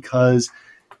me because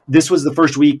this was the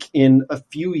first week in a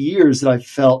few years that I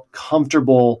felt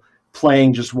comfortable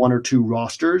playing just one or two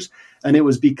rosters. And it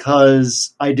was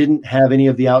because I didn't have any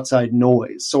of the outside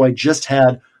noise. So I just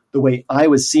had the way I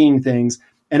was seeing things.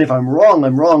 And if I'm wrong,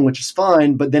 I'm wrong, which is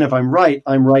fine. But then if I'm right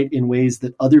in ways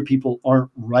that other people aren't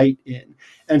right in.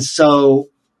 And so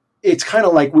it's kind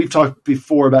of like we've talked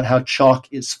before about how chalk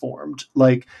is formed.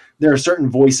 Like there are certain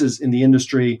voices in the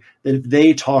industry that if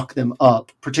they talk them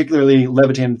up, particularly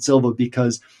Levitan and Silva,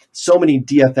 because so many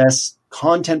DFS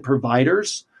content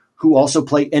providers who also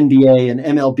play NBA and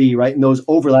MLB, right? And those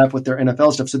overlap with their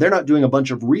NFL stuff. So they're not doing a bunch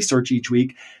of research each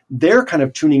week. They're kind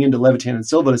of tuning into Levitan and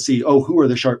Silva to see, who are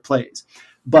the sharp plays?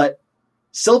 But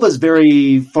Silva's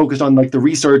very focused on like the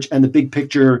research and the big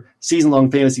picture season-long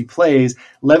fantasy plays.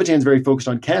 Levitan's very focused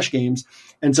on cash games.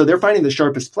 And so they're finding the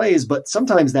sharpest plays, but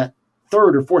sometimes that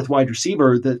third or fourth wide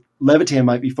receiver that Levitan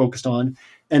might be focused on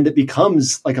and that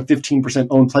becomes like a 15%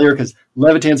 owned player because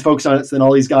Levitan's focused on it. So then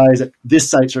all these guys at this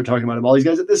site start talking about him. All these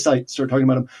guys at this site start talking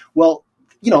about him. Well,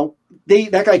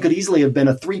 that guy could easily have been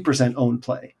a 3% owned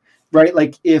play, right?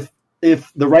 Like if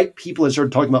the right people had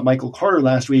started talking about Michael Carter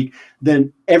last week,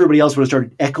 then everybody else would have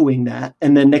started echoing that.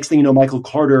 And then next thing you know, Michael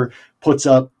Carter puts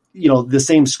up, the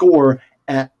same score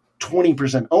at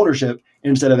 20% ownership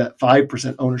instead of at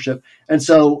 5% ownership. And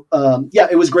so,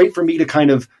 it was great for me to kind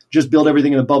of just build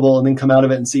everything in a bubble and then come out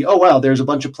of it and see, oh, wow, there's a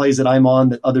bunch of plays that I'm on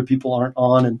that other people aren't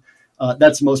on. And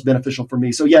that's most beneficial for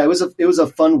me. So yeah, it was a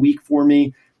fun week for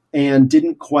me and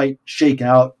didn't quite shake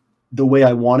out the way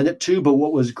I wanted it to. But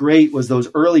what was great was those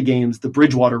early games, the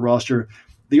Bridgewater roster,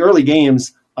 the early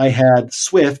games, I had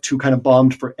Swift, who kind of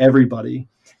bombed for everybody.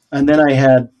 And then I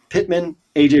had Pittman,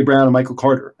 AJ Brown, and Michael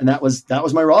Carter. And that was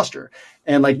my roster.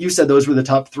 And like you said, those were the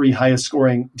top three highest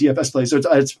scoring DFS plays. So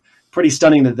it's pretty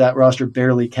stunning that roster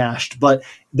barely cashed. But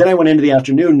then I went into the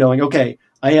afternoon knowing, okay,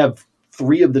 I have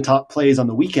 3 of the top plays on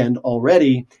the weekend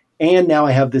already. And now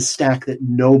I have this stack that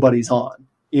nobody's on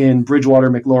in Bridgewater,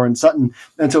 McLaurin, Sutton.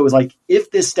 And so it was like,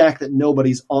 if this stack that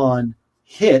nobody's on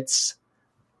hits,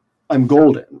 I'm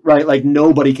golden, right? Like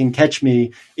nobody can catch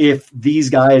me if these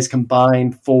guys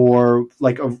combine for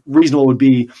like a reasonable would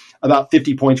be about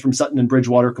 50 points from Sutton and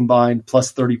Bridgewater combined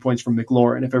plus 30 points from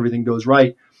McLaurin if everything goes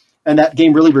right. And that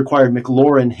game really required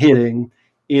McLaurin hitting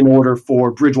in order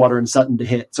for Bridgewater and Sutton to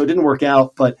hit. So it didn't work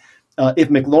out, but if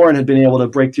McLaurin had been able to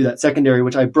break through that secondary,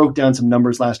 which I broke down some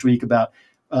numbers last week about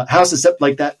how susceptible,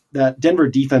 like that Denver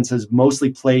defense has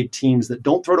mostly played teams that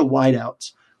don't throw to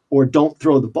wideouts or don't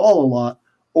throw the ball a lot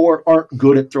or aren't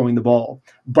good at throwing the ball.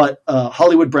 But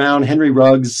Hollywood Brown, Henry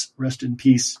Ruggs, rest in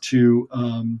peace to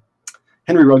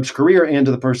Henry Ruggs' career and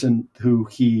to the person who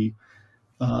he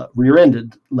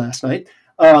rear-ended last night.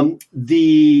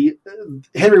 The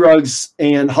Henry Ruggs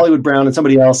and Hollywood Brown and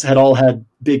somebody else had all had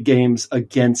big games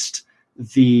against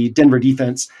the Denver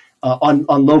defense on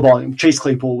low volume. Chase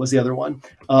Claypool was the other one,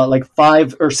 like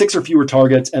 5 or 6 or fewer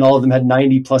targets, and all of them had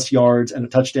 90 plus yards and a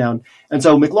touchdown. And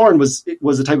so McLaurin was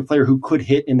the type of player who could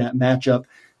hit in that matchup.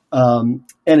 And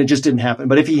it just didn't happen.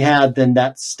 But if he had, then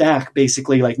that stack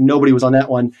basically, like nobody was on that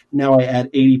one. Now I add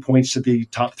 80 points to the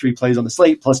top 3 plays on the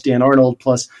slate, plus Dan Arnold,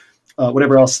 plus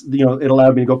whatever else, it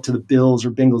allowed me to go up to the Bills or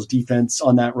Bengals defense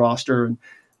on that roster.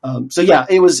 And so yeah,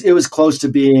 it was close to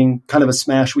being kind of a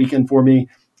smash weekend for me.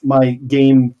 My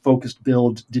game focused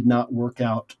build did not work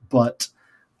out, but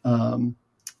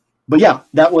yeah,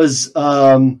 that was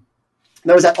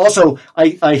that. Also,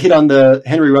 I hit on the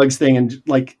Henry Ruggs thing, and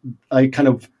like I kind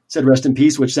of said rest in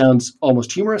peace, which sounds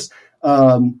almost humorous.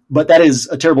 But that is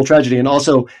a terrible tragedy. And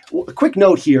also a quick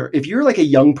note here, if you're like a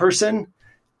young person,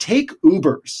 take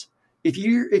Ubers. If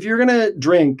you're going to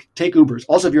drink, take Ubers.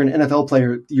 Also, if you're an NFL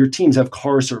player, your teams have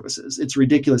car services. It's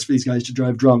ridiculous for these guys to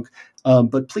drive drunk.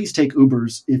 But please take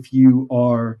Ubers if you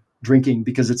are drinking,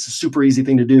 because it's a super easy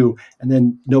thing to do, and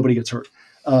then nobody gets hurt.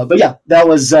 But yeah, that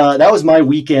was my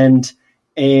weekend,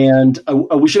 and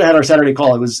we should have had our Saturday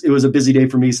call. It was a busy day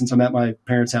for me since I'm at my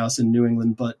parents' house in New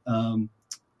England. But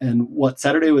and what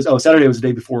Saturday was? Oh, Saturday was the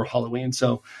day before Halloween,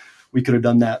 so we could have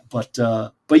done that.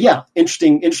 But yeah,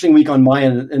 interesting week on my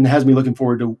end, and has me looking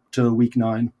forward to week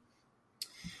 9.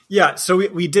 Yeah, so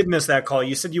we did miss that call.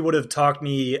 You said you would have talked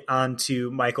me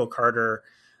onto Michael Carter.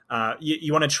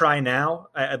 You want to try now?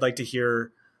 I'd like to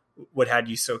hear what had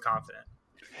you so confident.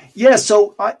 Yeah,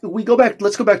 so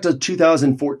let's go back to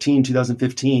 2014,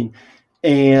 2015.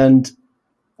 And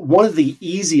one of the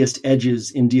easiest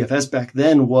edges in DFS back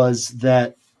then was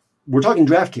that we're talking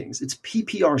DraftKings. It's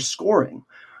PPR scoring.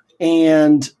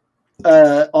 And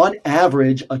on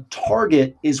average, a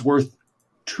target is worth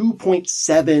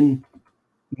 2.7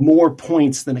 more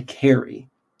points than a carry,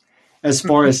 as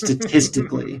far as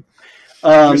statistically.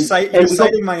 You're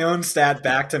citing my own stat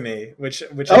back to me, which.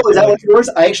 Is that what yours?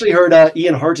 I actually heard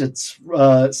Ian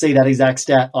Hartitz say that exact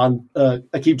stat on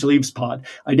Aqib Talib's pod.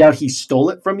 I doubt he stole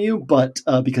it from you, but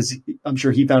because I'm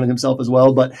sure he found it himself as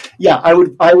well. But yeah, I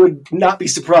would not be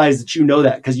surprised that you know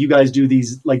that, because you guys do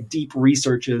these like deep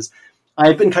researches.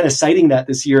 I've been kind of citing that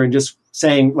this year and just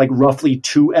saying like roughly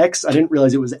 2x. I didn't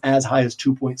realize it was as high as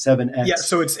 2.7x. Yeah,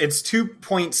 so it's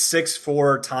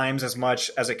 2.64 times as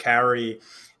much as a carry.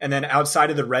 And then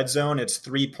outside of the red zone, it's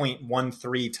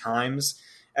 3.13 times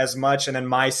as much. And then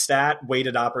my stat,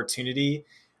 weighted opportunity,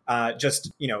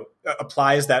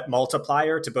 applies that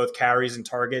multiplier to both carries and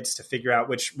targets to figure out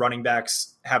which running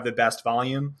backs have the best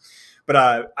volume.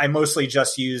 But I mostly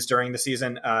just use during the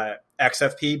season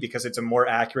XFP because it's a more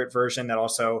accurate version that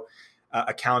also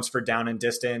accounts for down and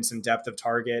distance and depth of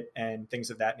target and things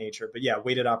of that nature. But yeah,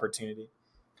 weighted opportunity.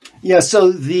 Yeah,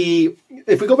 so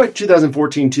if we go back to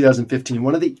 2014, 2015,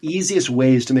 one of the easiest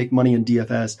ways to make money in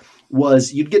DFS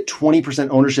was you'd get 20%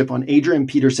 ownership on Adrian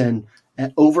Peterson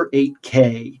at over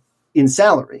 $8K in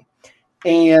salary.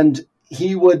 And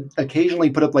he would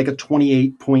occasionally put up like a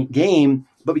 28-point game,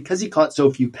 but because he caught so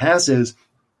few passes,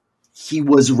 he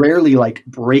was rarely like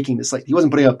breaking the slate. He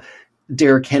wasn't putting up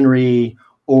Derrick Henry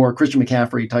or Christian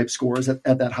McCaffrey type scores at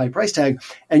that high price tag.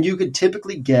 And you could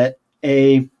typically get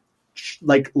a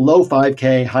like low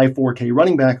 5K, high 4K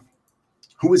running back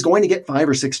who was going to get 5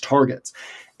 or 6 targets.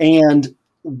 And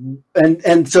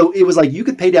so it was like you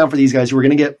could pay down for these guys who were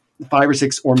going to get 5 or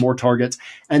 6 or more targets.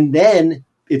 And then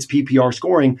it's PPR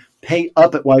scoring, pay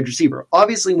up at wide receiver.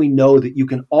 Obviously, we know that you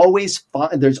can always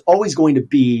find, there's almost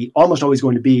always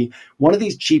going to be one of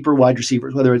these cheaper wide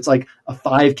receivers, whether it's like a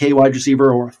 5K wide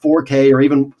receiver or a 4K or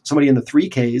even somebody in the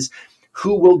 3Ks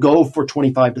who will go for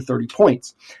 25 to 30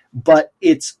 points. But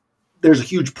there's a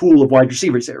huge pool of wide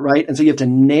receivers there, right? And so you have to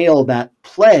nail that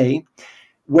play.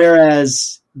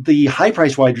 Whereas the high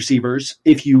priced wide receivers,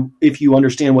 if you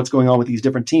understand what's going on with these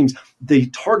different teams, the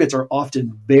targets are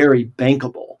often very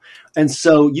bankable. And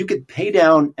so you could pay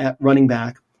down at running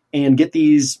back and get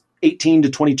these 18 to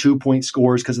 22 point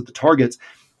scores because of the targets,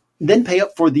 then pay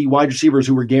up for the wide receivers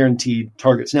who were guaranteed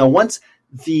targets. Now, once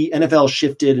the NFL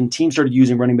shifted and teams started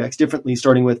using running backs differently,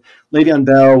 starting with Le'Veon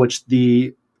Bell, which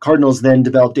the Cardinals then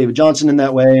developed David Johnson in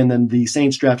that way, and then the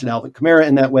Saints drafted Alvin Kamara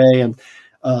in that way, and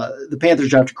the Panthers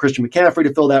drafted Christian McCaffrey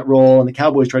to fill that role, and the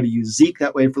Cowboys tried to use Zeke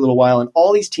that way for a little while, and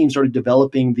all these teams started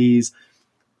developing these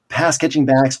pass-catching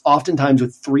backs, oftentimes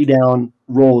with three-down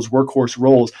roles, workhorse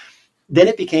roles. Then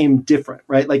it became different,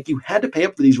 right? Like you had to pay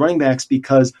up for these running backs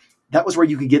because that was where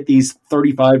you could get these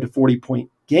 35 to 40-point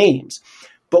games.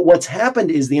 But what's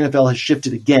happened is the NFL has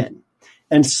shifted again.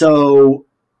 And so,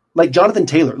 like Jonathan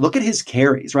Taylor, look at his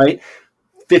carries, right?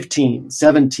 15,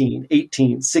 17,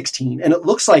 18, 16. And it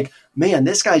looks like, man,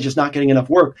 this guy's just not getting enough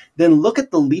work. Then look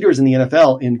at the leaders in the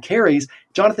NFL in carries.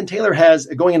 Jonathan Taylor has,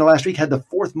 going into last week, had the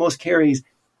fourth most carries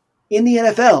in the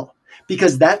NFL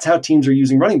because that's how teams are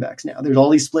using running backs now. There's all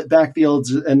these split backfields,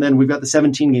 and then we've got the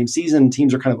 17-game season.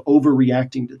 Teams are kind of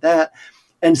overreacting to that.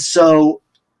 And so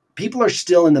people are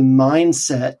still in the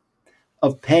mindset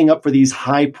of paying up for these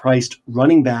high-priced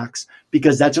running backs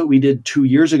because that's what we did 2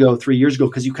 years ago, 3 years ago,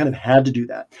 because you kind of had to do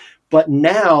that. But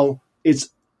now it's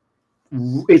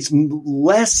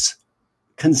less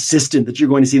consistent that you're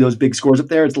going to see those big scores up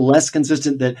there. It's less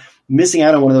consistent that missing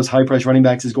out on one of those high-priced running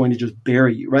backs is going to just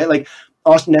bury you, right? Like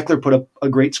Austin Eckler put up a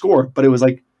great score, but it was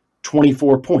like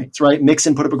 24 points, right?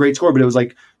 Mixon put up a great score, but it was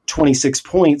like 26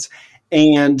 points.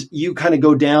 And you kind of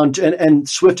go down to, and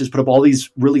Swift has put up all these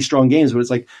really strong games, but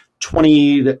it's like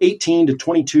 20 to 18 to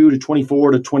 22 to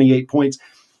 24 to 28 points.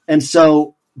 And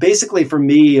so basically for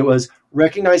me, it was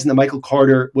recognizing that Michael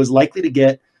Carter was likely to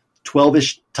get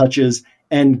 12-ish touches.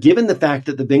 And given the fact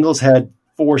that the Bengals had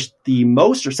forced the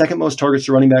most or second most targets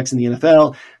to running backs in the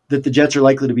NFL, that the Jets are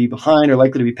likely to be behind or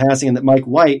likely to be passing, and that Mike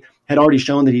White had already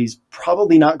shown that he's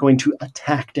probably not going to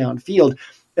attack downfield,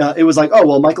 it was like, oh,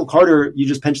 well, Michael Carter, you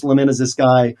just pencil him in as this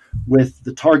guy with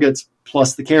the targets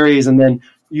plus the carries. And then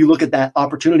you look at that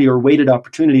opportunity or weighted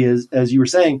opportunity, as you were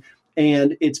saying,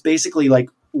 and it's basically like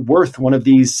worth one of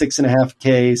these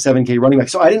 6.5K, 7K running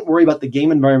backs. So I didn't worry about the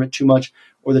game environment too much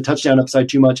or the touchdown upside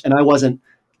too much. And I wasn't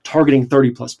targeting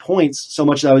 30 plus points so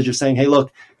much that I was just saying, hey,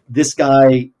 look, this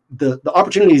guy, the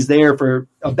opportunity is there for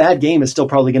a bad game is still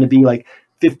probably going to be like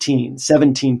 15,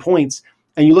 17 points.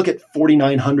 And you look at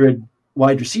 4,900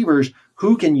 wide receivers,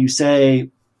 who can you say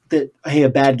that, hey, a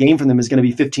bad game from them is going to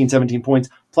be 15, 17 points?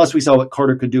 Plus we saw what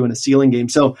Carter could do in a ceiling game.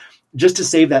 So just to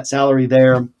save that salary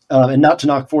there and not to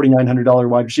knock $4,900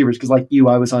 wide receivers, because like you,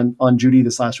 I was on Judy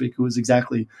this last week, who was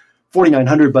exactly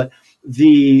 4,900, but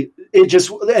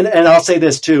and I'll say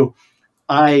this too.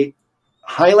 I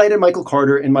highlighted Michael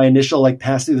Carter in my initial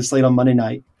pass through the slate on Monday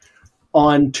night.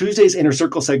 On Tuesday's Inner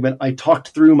Circle segment, I talked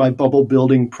through my bubble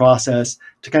building process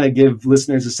to kind of give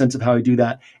listeners a sense of how I do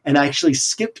that. And I actually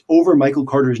skipped over Michael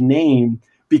Carter's name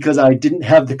because I didn't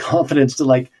have the confidence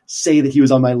to say that he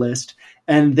was on my list.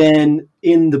 And then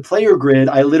in the player grid,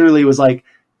 I literally was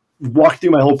walked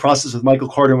through my whole process with Michael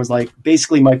Carter and was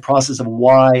basically my process of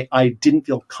why I didn't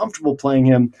feel comfortable playing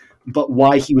him, but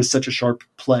why he was such a sharp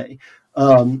play.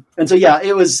 And so, yeah,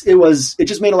 it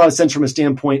just made a lot of sense from a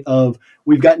standpoint of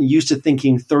we've gotten used to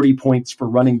thinking 30 points for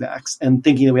running backs and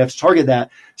thinking that we have to target that.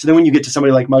 So then when you get to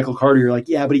somebody like Michael Carter, you're like,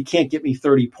 yeah, but he can't get me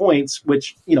 30 points,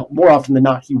 which, more often than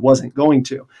not, he wasn't going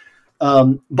to.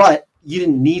 But you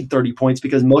didn't need 30 points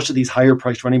because most of these higher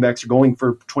priced running backs are going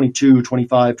for 22,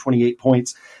 25, 28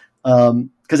 points.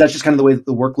 Because that's just kind of the way that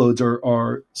the workloads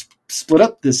are split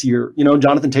up this year.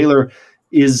 Jonathan Taylor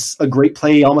is a great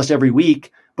play almost every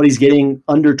week, but he's getting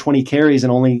under 20 carries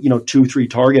and only, 2-3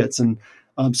 targets. And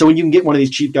so when you can get one of these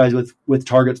cheap guys with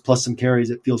targets plus some carries,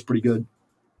 it feels pretty good.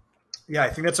 Yeah, I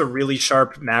think that's a really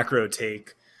sharp macro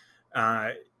take.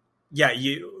 The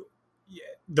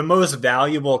most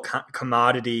valuable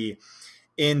commodity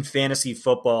in fantasy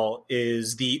football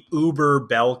is the uber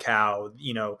bell cow,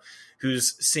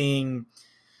 who's seeing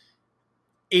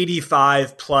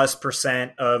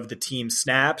 85+% of the team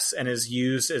snaps and is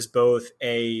used as both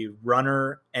a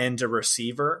runner and a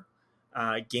receiver.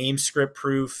 Game script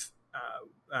proof,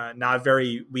 not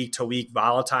very week to week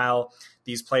volatile.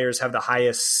 These players have the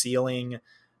highest ceiling,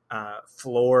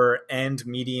 floor, and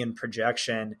median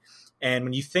projection. And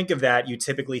when you think of that, you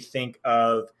typically think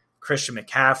of Christian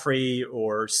McCaffrey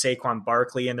or Saquon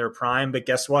Barkley in their prime. But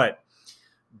guess what?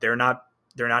 They're not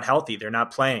healthy. They're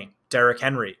not playing. Derrick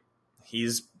Henry,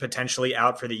 he's potentially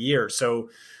out for the year. So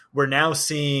we're now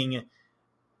seeing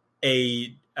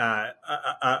a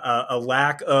a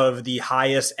lack of the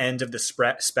highest end of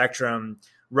the spectrum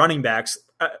running backs,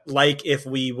 like if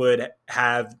we would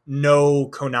have no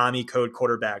Konami code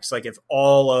quarterbacks, like if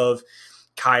all of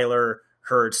Kyler,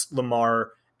 Hurts,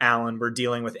 Lamar, Allen were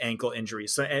dealing with ankle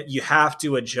injuries. So you have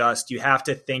to adjust. You have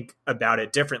to think about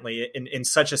it differently. In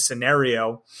such a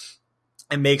scenario,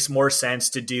 it makes more sense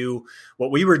to do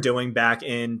what we were doing back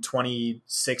in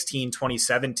 2016,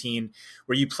 2017,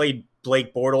 where you played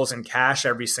Blake Bortles and cash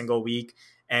every single week.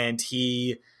 And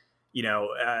he,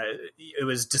 it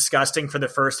was disgusting for the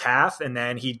first half, and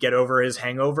then he'd get over his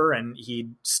hangover and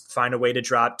he'd find a way to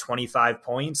drop 25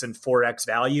 points and 4x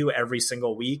value every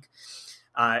single week.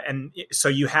 And so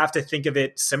you have to think of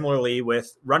it similarly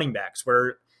with running backs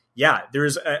where,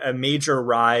 there's a major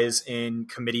rise in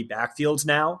committee backfields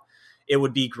now. It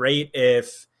would be great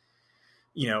if,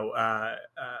 no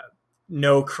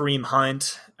Kareem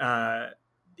Hunt,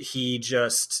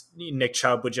 Nick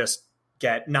Chubb would just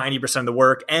get 90% of the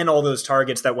work and all those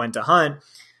targets that went to Hunt,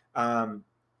 and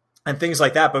things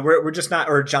like that. But we're just not,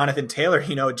 or Jonathan Taylor,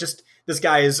 just this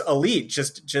guy is elite.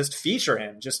 Just feature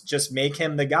him, just make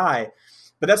him the guy.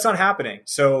 But that's not happening.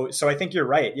 So I think you're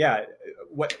right. Yeah.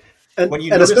 When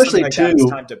you notice something like that, it's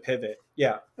time to pivot.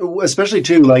 Yeah. Especially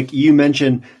too, like you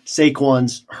mentioned,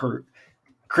 Saquon's hurt.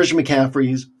 Christian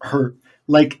McCaffrey's hurt.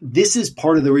 Like this is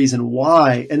part of the reason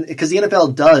why, and because the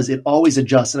NFL does, it always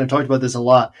adjusts. And I've talked about this a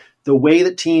lot. The way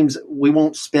that teams, we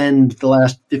won't spend the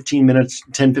last 15 minutes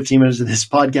of this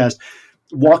podcast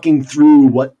walking through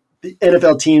what the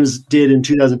NFL teams did in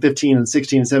 2015 and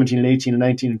 16 and 17 and 18 and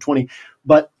 19 and 20.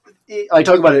 But I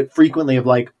talk about it frequently of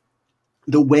like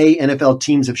the way NFL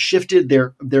teams have shifted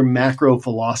their macro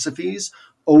philosophies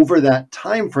over that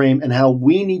time frame and how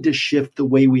we need to shift the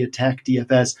way we attack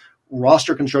DFS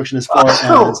roster construction as far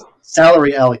as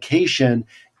salary allocation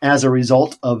as a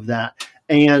result of that.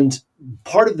 And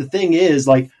part of the thing is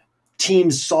like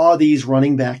teams saw these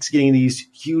running backs getting these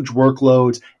huge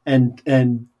workloads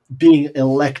and being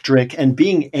electric and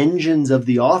being engines of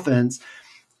the offense.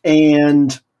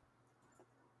 And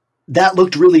that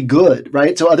looked really good,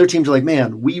 right? So other teams are like,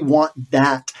 man, we want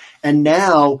that. And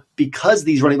now because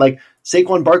these running, like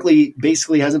Saquon Barkley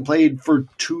basically hasn't played for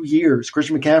 2 years.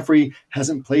 Christian McCaffrey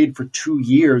hasn't played for 2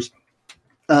 years.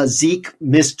 Zeke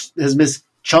has missed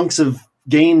chunks of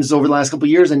games over the last couple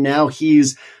of years, and now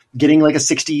he's getting like a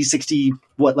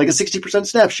 60%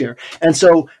 snap share. And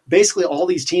so basically all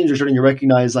these teams are starting to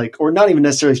recognize, like, or not even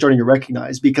necessarily starting to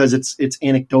recognize because it's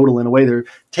anecdotal in a way. They're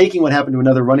taking what happened to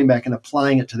another running back and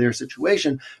applying it to their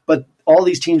situation. But all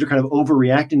these teams are kind of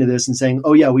overreacting to this and saying,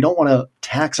 oh yeah, we don't want to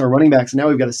tax our running backs. And now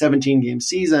we've got a 17-game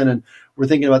season and we're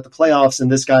thinking about the playoffs and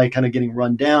this guy kind of getting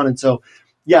run down. And so,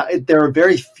 there are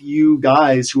very few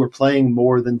guys who are playing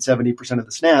more than 70% of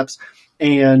the snaps.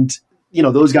 And,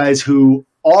 those guys who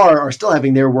are still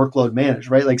having their workload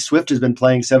managed, right? Like Swift has been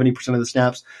playing 70% of the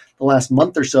snaps the last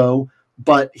month or so,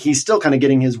 but he's still kind of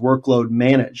getting his workload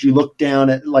managed. You look down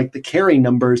at like the carry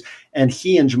numbers and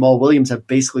he and Jamal Williams have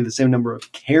basically the same number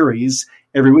of carries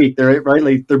every week. They're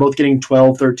both getting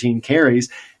 12, 13 carries.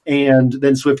 And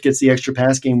then Swift gets the extra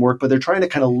pass game work, but they're trying to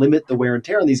kind of limit the wear and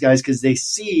tear on these guys because they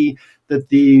see that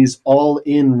these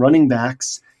all-in running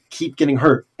backs keep getting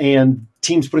hurt. And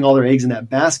teams putting all their eggs in that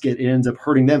basket, it ends up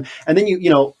hurting them. And then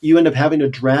you end up having to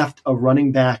draft a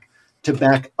running back to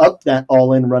back up that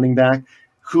all-in running back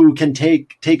who can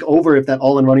take over if that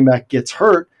all-in running back gets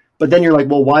hurt. But then you're like,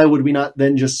 well, why would we not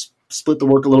then just split the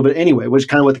work a little bit anyway? Which is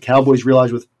kind of what the Cowboys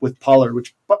realized with Pollard,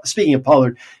 which, speaking of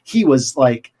Pollard, he was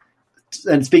like,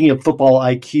 and speaking of football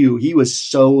IQ, he was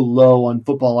so low on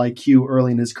football IQ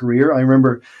early in his career. I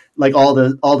remember like all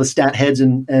the stat heads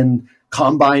and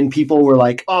combine people were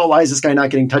like, oh, why is this guy not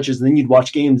getting touches? And then you'd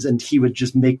watch games and he would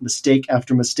just make mistake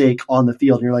after mistake on the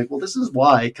field. And you're like, well, this is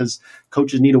why, because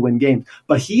coaches need to win games.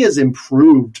 But he has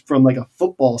improved from like a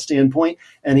football standpoint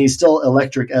and he's still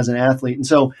electric as an athlete. And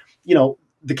so,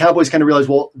 the Cowboys kind of realized,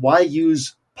 well, why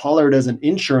use Pollard as an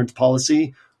insurance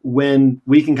policy when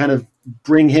we can kind of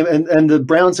bring him and the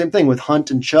Browns, same thing with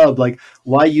Hunt and Chubb. Like,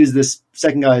 why use this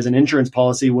second guy as an insurance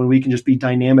policy when we can just be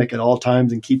dynamic at all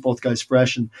times and keep both guys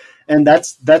fresh? And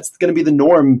that's going to be the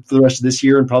norm for the rest of this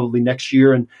year and probably next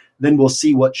year. And then we'll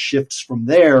see what shifts from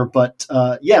there. But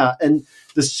and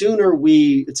the sooner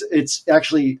it's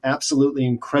actually absolutely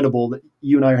incredible that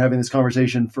you and I are having this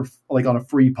conversation for like on a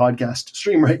free podcast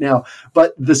stream right now.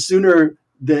 But the sooner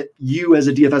that you as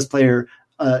a DFS player,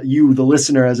 you, the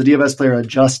listener, as a DFS player,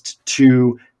 adjust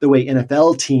to the way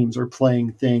NFL teams are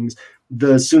playing things,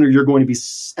 the sooner you're going to be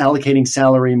allocating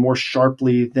salary more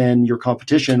sharply than your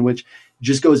competition, which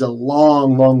just goes a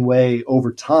long, long way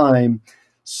over time.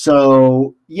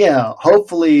 So yeah,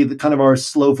 hopefully the kind of our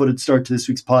slow-footed start to this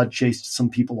week's pod chased some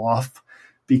people off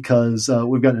because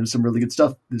we've gotten into some really good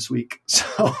stuff this week.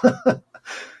 So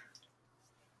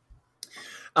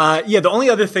the only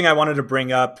other thing I wanted to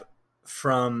bring up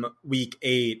from week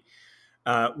 8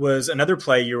 was another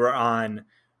play you were on,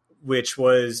 which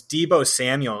was Deebo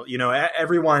Samuel. You know,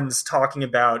 everyone's talking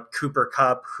about Cooper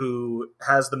Kupp, who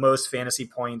has the most fantasy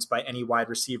points by any wide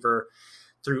receiver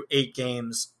through 8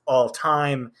 games all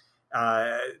time.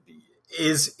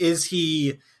 Is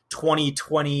he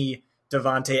 2020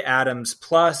 Devontae Adams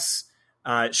plus?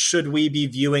 Should we be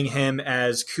viewing him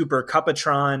as Cooper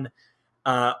Cuppatron?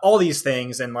 All these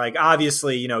things. And like,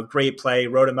 obviously, you know, great play,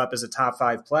 wrote him up as a top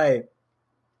 5 play.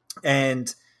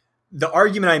 And the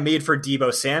argument I made for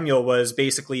Deebo Samuel was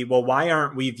basically, well, why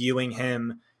aren't we viewing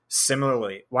him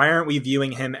similarly? Why aren't we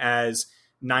viewing him as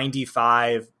 90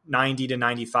 to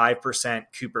 95%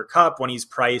 Cooper Kupp when he's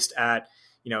priced at,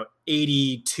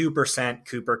 82%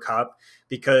 Cooper Kupp?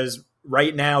 Because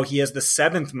right now he has the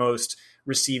 7th most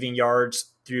receiving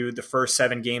yards through the first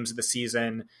 7 games of the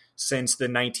season since the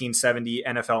 1970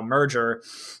 NFL merger.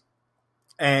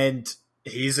 And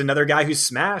he's another guy who's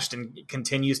smashed and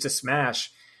continues to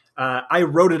smash. I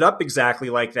wrote it up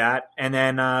exactly like that. And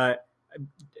then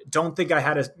don't think I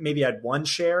had maybe had 1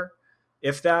 share,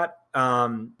 if that.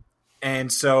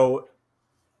 And so,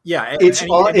 yeah.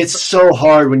 It's so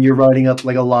hard when you're writing up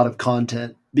like a lot of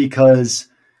content because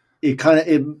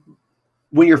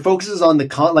when your focus is on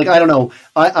the like, I don't know.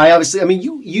 I obviously, I mean,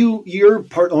 you're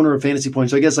part owner of Fantasy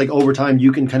Points. So I guess like over time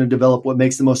you can kind of develop what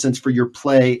makes the most sense for your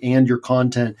play and your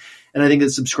content. And I think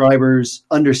that subscribers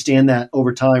understand that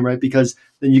over time, right? Because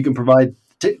then you can provide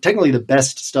technically the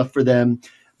best stuff for them,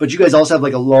 but you guys also have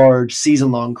like a large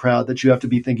season-long crowd that you have to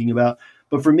be thinking about.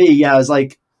 But for me, yeah, it's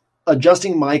like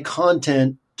adjusting my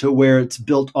content to where it's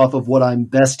built off of what I'm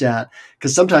best at.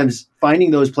 Because sometimes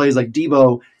finding those plays like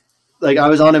Deebo, like I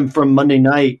was on him from Monday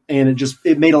night and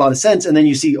it made a lot of sense. And then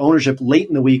you see ownership late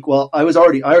in the week. Well, I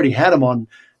already had him on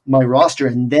my roster.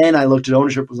 And then I looked at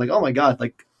ownership, was like, oh my God,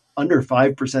 like under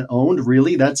 5% owned.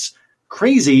 Really? That's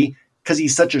crazy because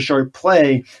he's such a sharp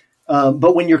play.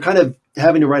 But when you're kind of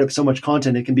having to write up so much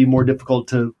content, it can be more difficult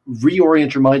to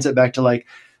reorient your mindset back to like,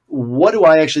 what do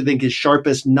I actually think is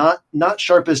sharpest? Not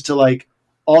sharpest to like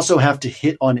also have to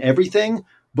hit on everything,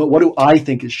 but what do I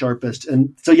think is sharpest?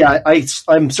 And so, yeah,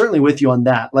 I'm certainly with you on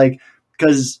that. Like,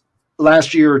 because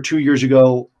last year or 2 years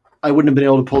ago, I wouldn't have been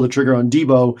able to pull the trigger on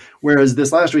Deebo, whereas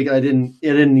this last week I didn't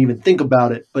even think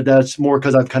about it. But that's more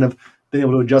because I've kind of been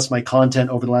able to adjust my content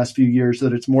over the last few years so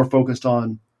that it's more focused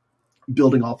on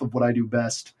building off of what I do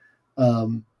best.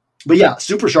 But yeah,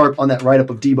 super sharp on that write-up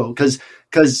of Deebo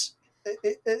because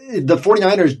the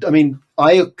 49ers, I mean,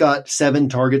 I got 7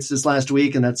 targets this last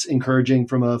week, and that's encouraging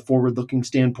from a forward-looking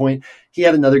standpoint. He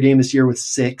had another game this year with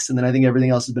 6, and then I think everything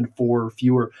else has been 4 or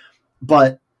fewer.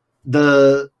 But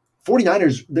the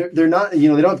 49ers, they're not, they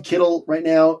don't have Kittle right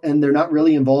now, and they're not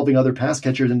really involving other pass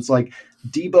catchers. And it's like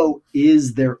Deebo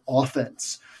is their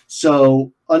offense.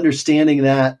 So understanding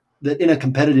that in a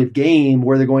competitive game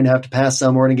where they're going to have to pass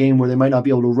some, or in a game where they might not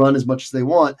be able to run as much as they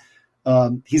want,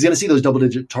 he's going to see those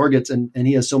double-digit targets, and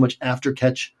he has so much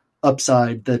after-catch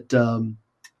upside that,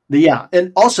 yeah.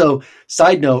 And also,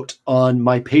 side note on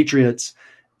my Patriots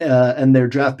and their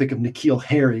draft pick of N'Keal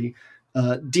Harry,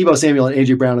 Deebo Samuel and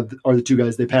A.J. Brown are the 2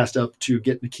 guys they passed up to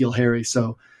get N'Keal Harry.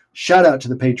 So shout out to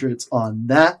the Patriots on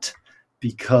that,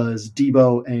 because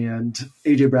Deebo and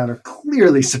A.J. Brown are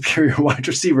clearly superior wide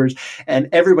receivers, and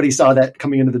everybody saw that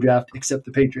coming into the draft except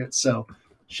the Patriots. So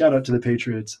shout out to the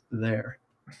Patriots there.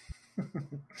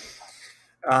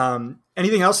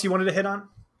 Anything else you wanted to hit on?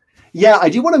 Yeah, I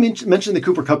do want to mention the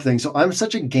Cooper Kupp thing. So I'm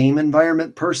such a game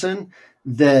environment person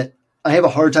that I have a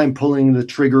hard time pulling the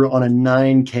trigger on a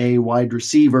 9K wide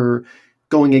receiver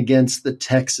going against the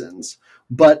Texans.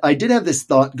 But I did have this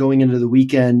thought going into the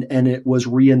weekend, and it was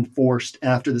reinforced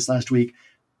after this last week.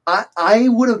 I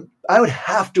would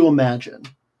have to imagine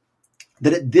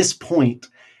that at this point,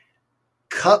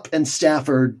 Kupp and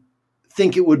Stafford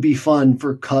think it would be fun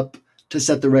for Kupp to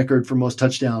set the record for most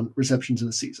touchdown receptions in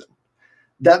the season.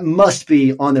 That must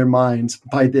be on their minds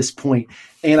by this point.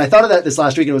 And I thought of that this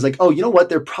last week, and it was like, oh, you know what?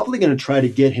 They're probably going to try to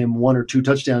get him 1 or 2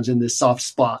 touchdowns in this soft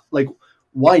spot. Like,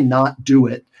 why not do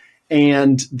it?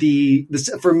 And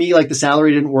for me, like the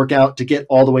salary didn't work out to get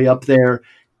all the way up there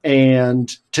and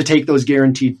to take those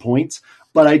guaranteed points.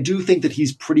 But I do think that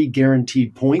he's pretty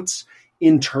guaranteed points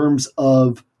in terms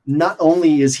of not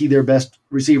only is he their best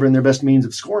receiver and their best means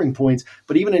of scoring points,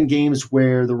 but even in games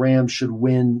where the Rams should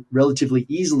win relatively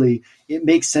easily, it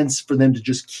makes sense for them to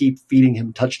just keep feeding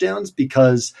him touchdowns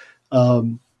because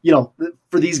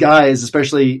for these guys,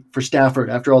 especially for Stafford,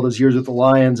 after all those years with the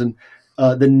Lions and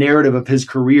the narrative of his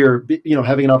career,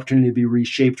 having an opportunity to be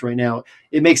reshaped right now,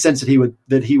 it makes sense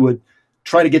that he would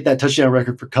try to get that touchdown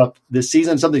record for Kupp this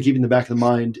season. Something to keep in the back of the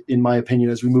mind, in my opinion,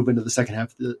 as we move into the second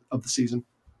half of the season.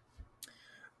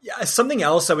 Yeah, something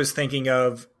else I was thinking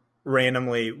of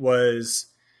randomly was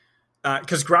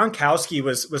because Gronkowski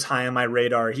was high on my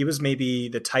radar. He was maybe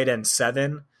the tight end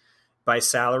 7 by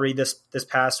salary this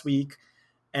past week.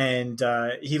 And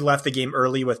he left the game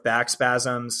early with back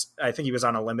spasms. I think he was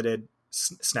on a limited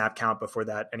snap count before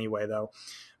that anyway, though.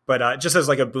 But just as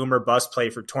like a boomer bust play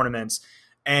for tournaments.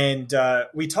 And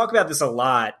we talk about this a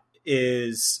lot,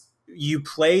 is you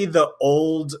play the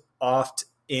old, oft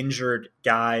injured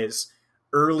guys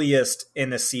earliest in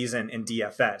the season in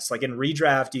DFS. Like in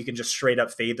redraft, you can just straight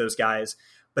up fade those guys.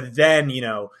 But then,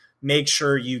 make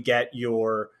sure you get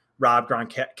your Rob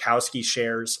Gronkowski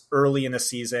shares early in the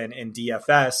season in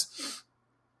DFS.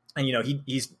 And,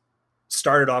 he's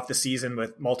started off the season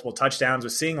with multiple touchdowns,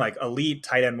 with seeing like elite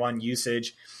tight end 1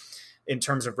 usage in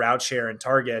terms of route share and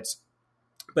targets.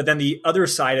 But then the other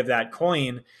side of that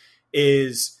coin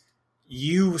is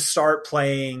you start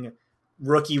playing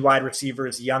rookie wide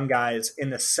receivers, young guys in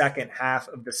the second half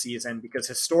of the season, because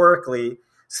historically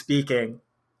speaking,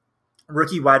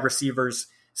 rookie wide receivers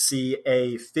see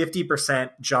a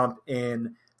 50% jump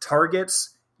in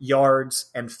targets,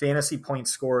 yards, and fantasy points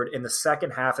scored in the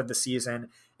second half of the season,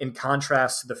 in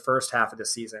contrast to the first half of the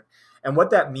season. And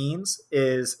what that means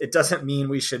is, it doesn't mean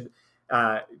we should,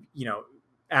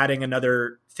 adding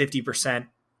another 50%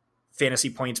 fantasy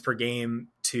points per game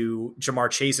to Jamar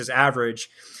Chase's average.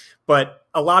 But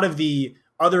a lot of the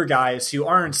other guys who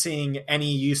aren't seeing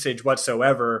any usage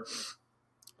whatsoever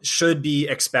should be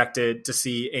expected to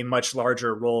see a much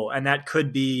larger role. And that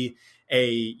could be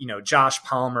a, Josh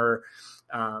Palmer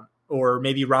or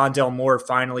maybe Rondale Moore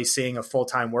finally seeing a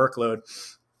full-time workload.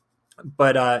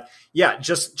 But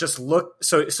just look.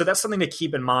 So that's something to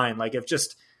keep in mind. Like if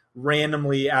just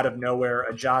randomly out of nowhere,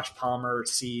 a Josh Palmer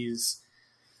sees,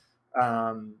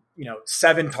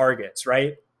 7 targets,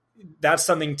 right? That's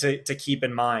something to keep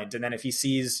in mind. And then if he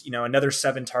sees, another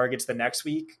 7 targets the next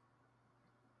week,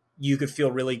 you could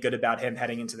feel really good about him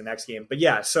heading into the next game. But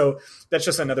yeah, so that's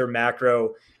just another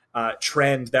macro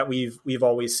trend that we've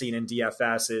always seen in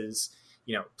DFS is,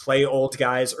 play old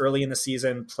guys early in the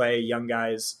season, play young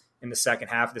guys in the second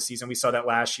half of the season. We saw that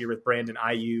last year with Brandon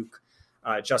Ayuk,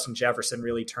 Justin Jefferson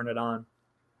really turn it on.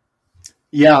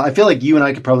 Yeah, I feel like you and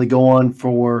I could probably go on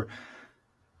for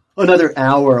another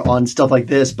hour on stuff like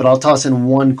this, but I'll toss in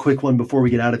one quick one before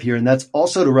we get out of here. And that's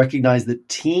also to recognize that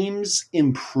teams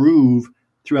improve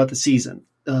throughout the season.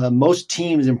 Most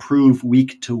teams improve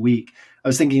week to week. I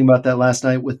was thinking about that last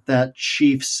night with that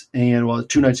Chiefs and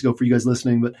 2 nights ago for you guys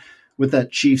listening, but with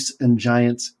that Chiefs and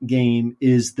Giants game,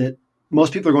 is that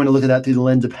most people are going to look at that through the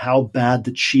lens of how bad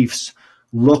the Chiefs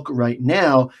look right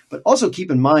now. But also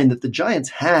keep in mind that the Giants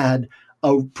had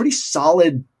a pretty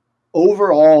solid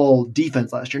overall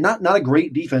defense last year. Not a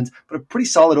great defense, but a pretty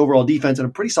solid overall defense and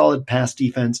a pretty solid pass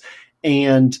defense.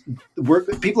 And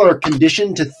people are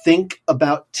conditioned to think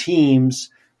about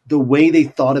teams the way they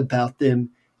thought about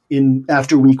them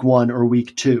after week 1 or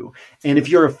week 2. And if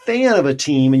you're a fan of a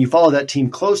team and you follow that team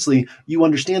closely, you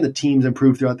understand that teams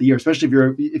improve throughout the year, especially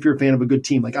if you're a fan of a good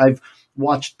team. Like I've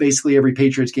watched basically every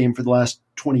Patriots game for the last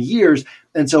 20 years.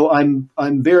 And so I'm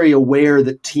very aware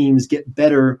that teams get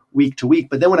better week to week.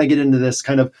 But then when I get into this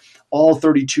kind of all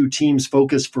 32 teams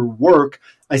focus for work,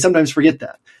 I sometimes forget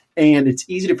that. And it's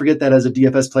easy to forget that as a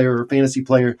DFS player or a fantasy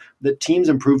player, that teams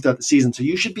improve throughout the season. So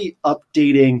you should be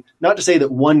updating, not to say that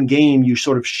one game you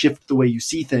sort of shift the way you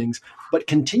see things, but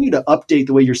continue to update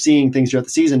the way you're seeing things throughout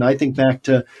the season. I think back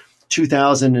to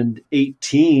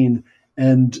 2018,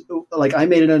 and like I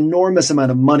made an enormous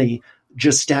amount of money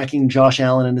just stacking Josh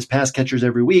Allen and his pass catchers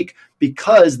every week,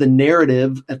 because the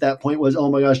narrative at that point was,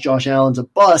 oh my gosh, Josh Allen's a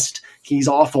bust. He's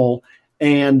awful.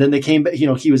 And then they came back,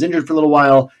 he was injured for a little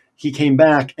while. He came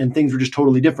back and things were just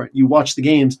totally different. You watch the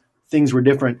games, things were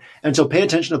different. And so pay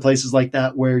attention to places like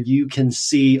that where you can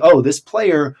see, oh, this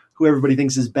player who everybody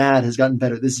thinks is bad has gotten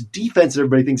better. This defense that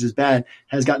everybody thinks is bad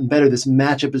has gotten better. This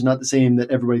matchup is not the same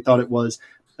that everybody thought it was.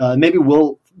 Maybe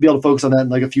we'll be able to focus on that in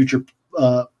like a future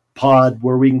pod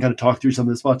where we can kind of talk through some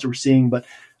of the spots that we're seeing. But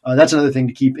that's another thing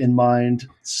to keep in mind.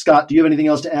 Scott, do you have anything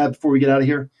else to add before we get out of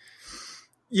here?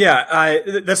 Yeah,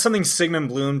 that's something Sigmund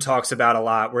Bloom talks about a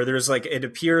lot, where there's like, it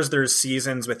appears there's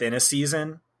seasons within a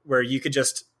season where you could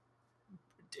just,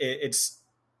 it's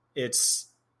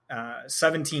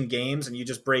 17 games and you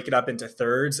just break it up into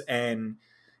thirds and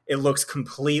it looks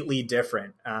completely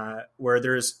different, where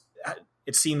there's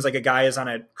it seems like a guy is on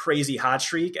a crazy hot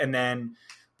streak, and then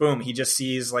boom, he just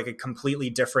sees like a completely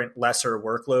different, lesser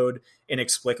workload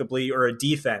inexplicably, or a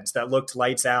defense that looked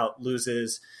lights out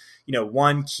loses,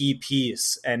 one key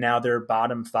piece, and now they're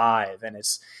bottom 5. And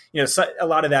it's, so a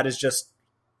lot of that is just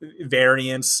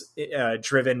variance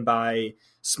driven by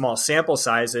small sample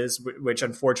sizes, which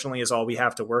unfortunately is all we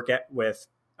have to work with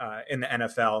in the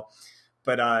NFL.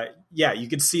 But you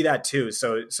could see that too.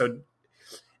 So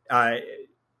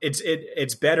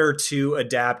it's better to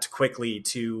adapt quickly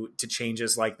to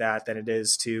changes like that than it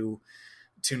is to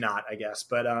not, I guess.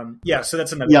 But so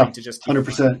that's another thing to just keep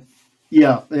 100%.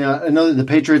 Yeah. I know that the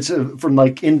Patriots from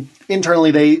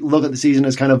internally, they look at the season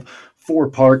as kind of 4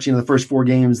 parts, the first 4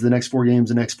 games, the next 4 games,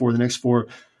 the next 4, the next 4.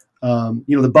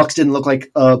 The Bucs didn't look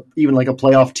like even like a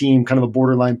playoff team, kind of a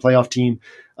borderline playoff team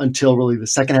until really the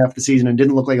second half of the season, and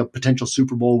didn't look like a potential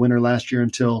Super Bowl winner last year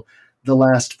until the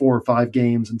last 4 or 5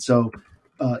 games. And so,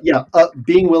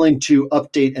 being willing to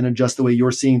update and adjust the way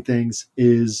you're seeing things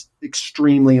is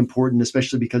extremely important,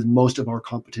 especially because most of our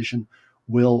competition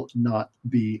will not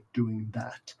be doing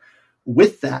that.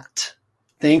 With that,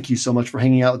 thank you so much for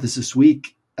hanging out with us this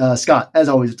week. Scott, as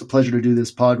always, it's a pleasure to do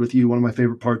this pod with you, one of my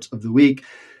favorite parts of the week.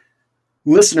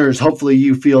 Listeners, hopefully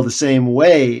you feel the same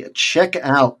way. Check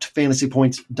out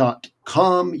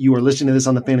fantasypoints.com. You are listening to this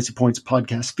on the Fantasy Points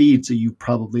podcast feed, so you've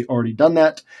probably already done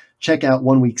that. Check out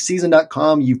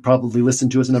oneweekseason.com. You've probably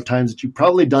listened to us enough times that you've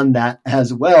probably done that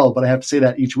as well, but I have to say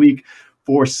that each week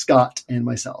for Scott and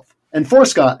myself. And for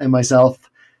Scott and myself,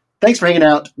 thanks for hanging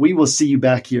out. We will see you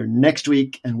back here next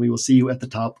week, and we will see you at the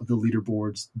top of the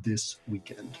leaderboards this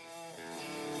weekend.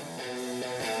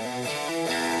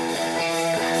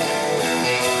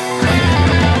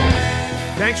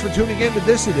 Thanks for tuning in to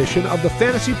this edition of the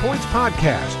Fantasy Points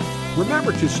Podcast.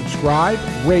 Remember to subscribe,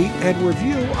 rate, and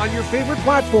review on your favorite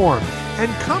platform.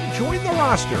 And come join the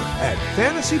roster at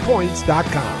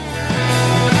fantasypoints.com.